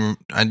 because I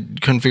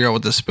couldn't figure out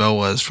what the spell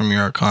was from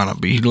your Arcana,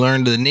 but he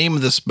learned the name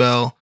of the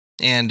spell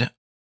and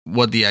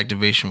what the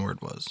activation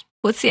word was.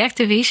 What's the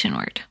activation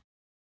word?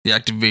 The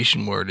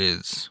activation word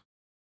is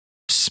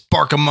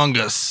Spark Among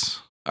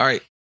Us. All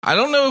right. I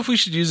don't know if we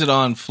should use it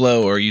on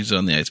Flo or use it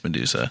on the Ice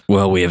Medusa.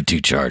 Well, we have 2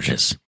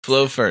 charges.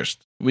 Flo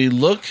first. We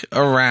look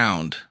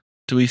around.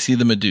 Do we see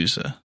the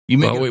Medusa? You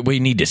make Well, we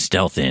need to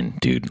stealth in,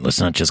 dude. Let's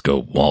not just go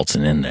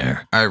waltzing in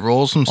there. All right,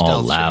 roll some stealth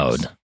All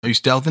loud. checks. Are you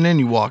stealthing in?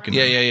 You walking?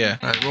 Yeah.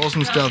 All right, roll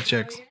some stealth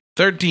checks.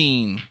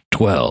 13.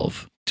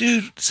 12.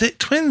 Dude, say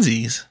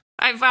twinsies.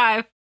 High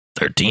five.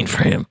 13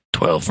 for him.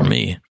 12 for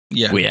me.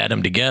 Yeah. We add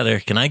them together.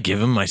 Can I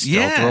give him my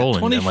stealth roll?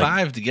 And then,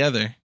 25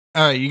 together.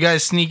 All right, you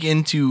guys sneak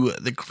into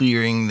the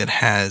clearing that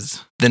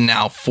has the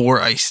now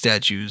 4 ice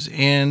statues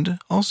and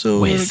also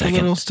Wait a like a second.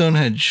 little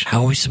Stonehenge.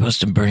 how are we supposed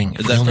to bring...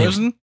 Is that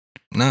frozen?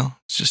 No,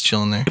 it's just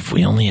chilling there. If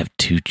we only have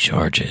 2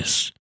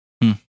 charges,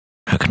 Hmm.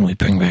 how can we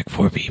bring back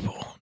 4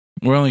 people?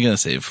 We're only going to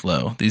save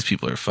Flo. These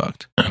people are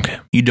fucked. Okay.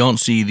 You don't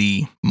see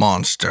the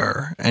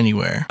monster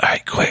anywhere. All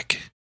right,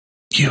 quick.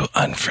 You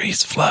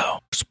unfreeze Flo.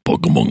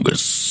 Spook among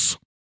us.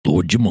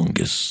 Lord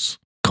Humongous.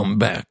 Come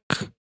back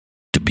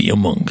to be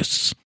among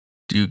us.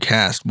 Do you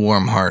cast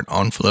Warm Heart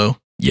on Flo?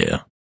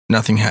 Yeah.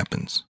 Nothing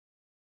happens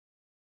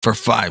for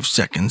 5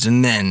 seconds,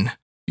 and then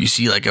you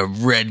see like a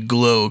red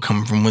glow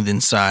come from within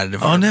inside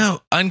of her. Oh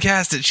no,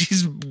 uncast it.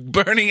 She's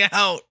burning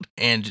out.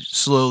 And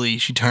slowly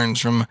she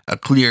turns from a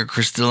clear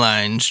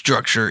crystalline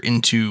structure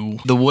into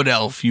the wood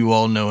elf you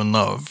all know and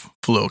love,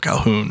 Flo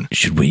Calhoun.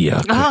 Should we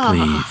quickly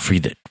Ah. free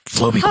the...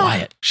 Flo, be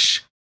quiet. Shh.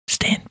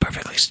 Stand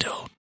perfectly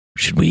still.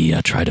 Should we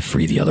try to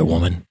free the other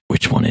woman?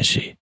 Which one is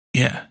she?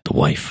 Yeah. The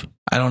wife.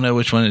 I don't know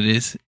which one it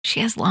is.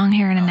 She has long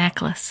hair and a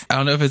necklace. I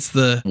don't know if it's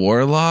the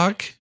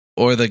warlock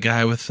or the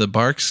guy with the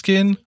bark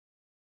skin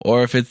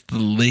or if it's the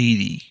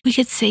lady. We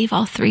could save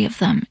all 3 of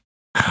them.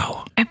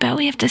 How? I bet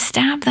we have to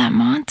stab that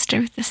monster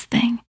with this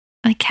thing.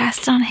 Like,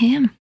 cast on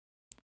him.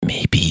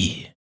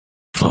 Maybe.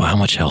 Flo, how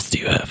much health do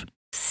you have?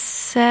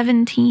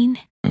 17.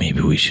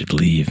 Maybe we should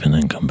leave and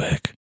then come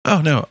back.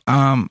 Oh no,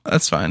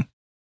 that's fine.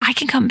 I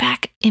can come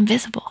back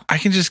invisible. I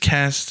can just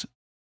cast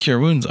Cure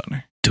Wounds on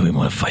her. Do we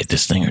want to fight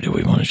this thing or do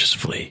we want to just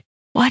flee?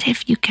 What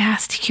if you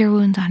cast Cure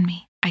Wounds on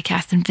me? I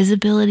cast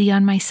invisibility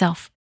on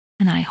myself,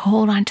 and I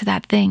hold on to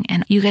that thing,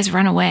 and you guys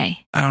run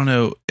away. I don't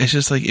know. It's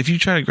just like if you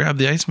try to grab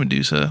the Ice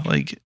Medusa,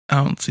 like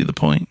I don't see the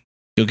point.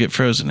 You'll get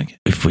frozen again.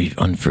 If we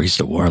unfreeze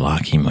the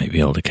warlock, he might be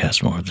able to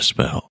cast more of the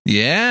spell.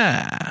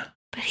 Yeah.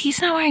 But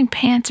he's not wearing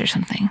pants or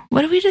something.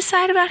 What do we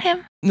decide about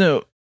him?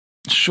 No,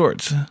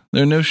 shorts.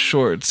 There are no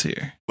shorts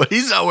here. But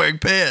he's not wearing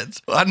pants.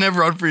 I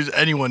never unfreeze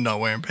anyone not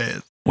wearing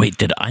pants.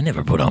 Wait, I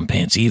never put on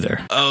pants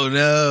either. Oh,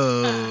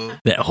 no.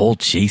 That whole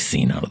chase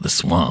scene out of the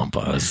swamp,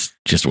 I was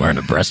just wearing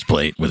a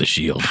breastplate with a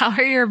shield. How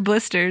are your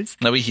blisters?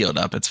 No, we healed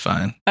up. It's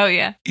fine. Oh,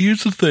 yeah.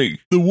 Here's the thing.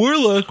 The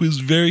warlock was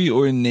very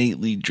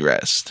ornately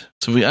dressed.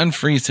 So if we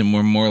unfreeze him,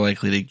 we're more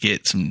likely to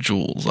get some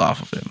jewels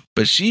off of him.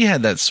 But she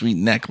had that sweet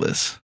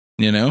necklace,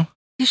 you know?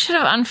 You should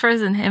have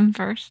unfrozen him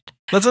first.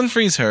 Let's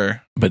unfreeze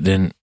her. But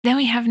then, Then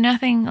we have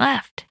nothing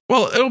left.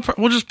 Well,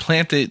 we'll just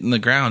plant it in the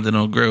ground and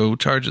it'll grow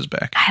charges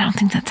back. I don't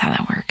think that's how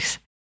that works.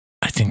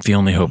 I think the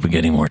only hope of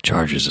getting more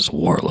charges is a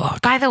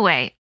warlock. By the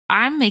way,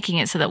 I'm making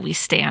it so that we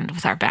stand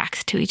with our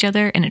backs to each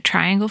other in a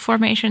triangle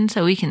formation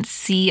so we can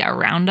see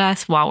around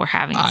us while we're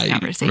having this I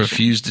conversation.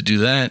 refuse to do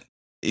that.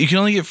 You can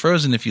only get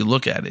frozen if you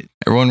look at it.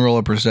 Everyone roll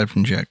a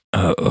perception check.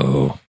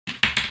 Uh-oh.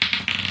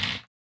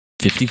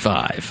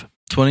 55.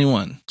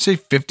 21. Say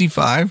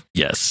 55.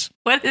 Yes.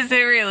 What is it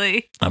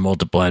really? I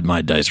multiplied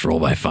my dice roll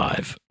by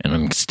 5, and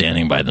I'm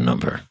standing by the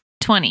number.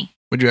 20.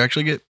 What'd you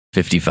actually get?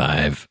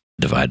 55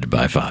 divided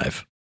by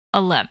 5.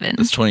 11.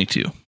 That's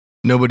 22.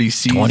 Nobody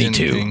sees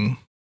 22. anything.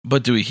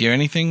 But do we hear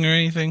anything or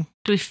anything?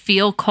 Do we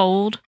feel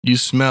cold? You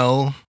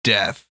smell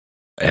death.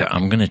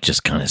 I'm going to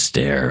just kind of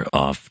stare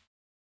off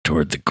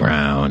toward the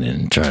ground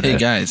and try Hey, to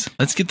guys,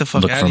 let's get the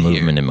fuck look out for of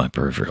movement here. in my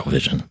peripheral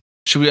vision.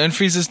 Should we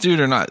unfreeze this dude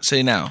or not?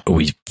 Say now.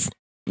 We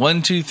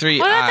 1, 2, 3,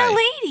 What about I. the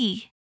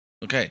lady?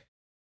 Okay.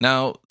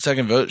 Now,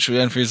 second vote. Should we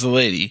unfreeze the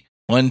lady?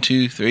 1,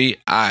 2, 3,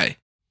 I.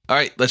 All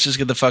right, let's just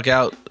get the fuck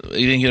out.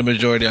 You didn't get a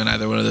majority on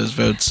either one of those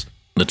votes.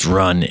 Let's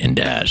run and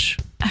dash.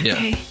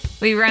 Okay.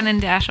 We run and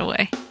dash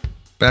away.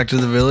 Back to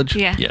the village?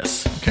 Yeah.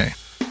 Yes. Okay.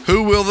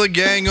 Who will the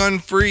gang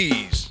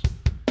unfreeze?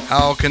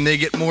 How can they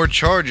get more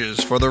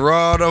charges for the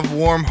Rod of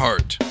Warm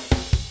Heart?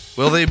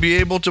 Will they be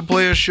able to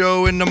play a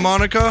show in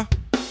Mnemonica?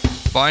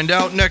 Find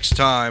out next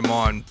time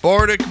on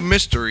Bardic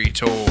Mystery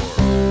Tour.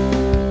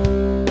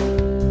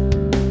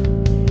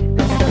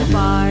 It's the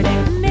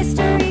Bardic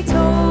Mystery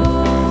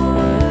Tour.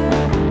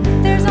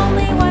 There's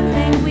only one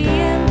thing we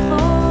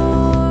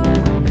implore.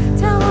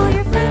 Tell all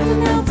your friends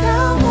and they'll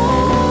tell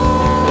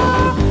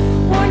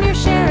more. Warn your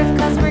sheriff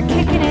 'cause we're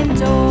kicking in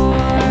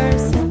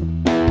doors.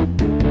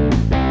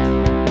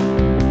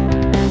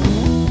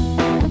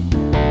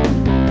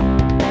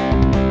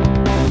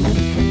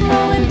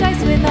 Rolling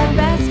dice with our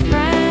best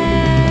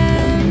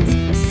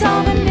friends.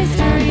 Solving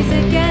mysteries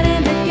again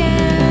and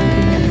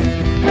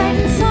again.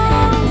 Writing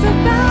songs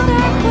about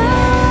our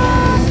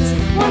quests.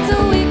 Once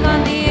a week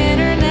on the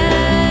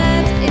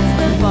internet. It's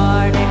the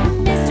Bardic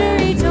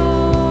Mystery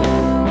Tour.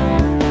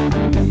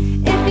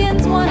 If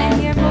yins wanna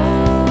hear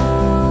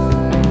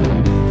more,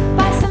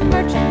 buy some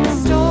merch in the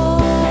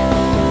store.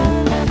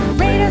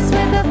 Rate us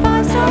with a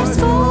 5-star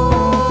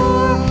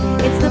score.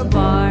 It's the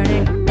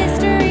Bardic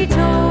Mystery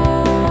Tour.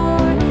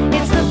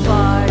 It's the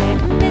Bardic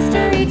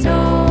Mystery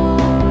Tour.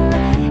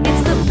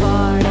 It's the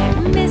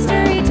Bardic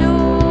Mystery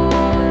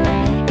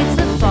Tour. It's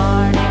the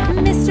Bardic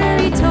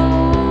Mystery Tour.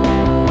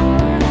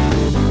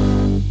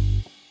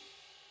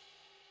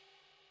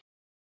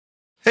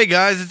 Hey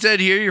guys, it's Ed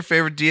here, your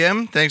favorite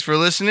DM. Thanks for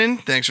listening.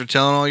 Thanks for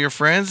telling all your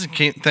friends.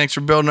 Thanks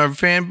for building our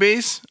fan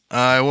base.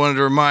 I wanted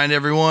to remind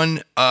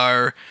everyone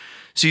our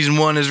season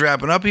 1 is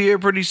wrapping up here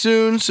pretty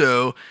soon,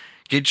 so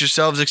get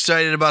yourselves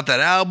excited about that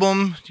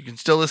album. You can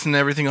still listen to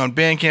everything on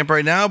Bandcamp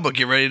right now, but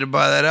get ready to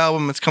buy that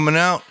album. It's coming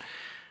out.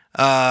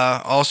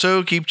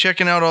 Also, keep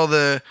checking out all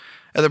the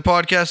other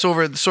podcasts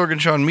over at the Sorg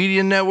and Sean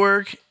Media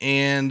Network,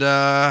 and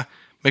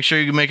make sure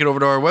you can make it over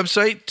to our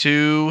website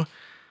to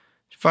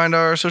find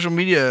our social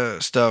media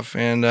stuff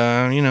and,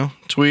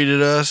 tweet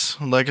at us,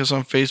 like us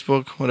on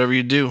Facebook, whatever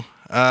you do.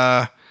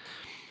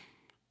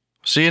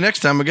 See you next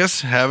time, I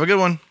guess. Have a good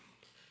one.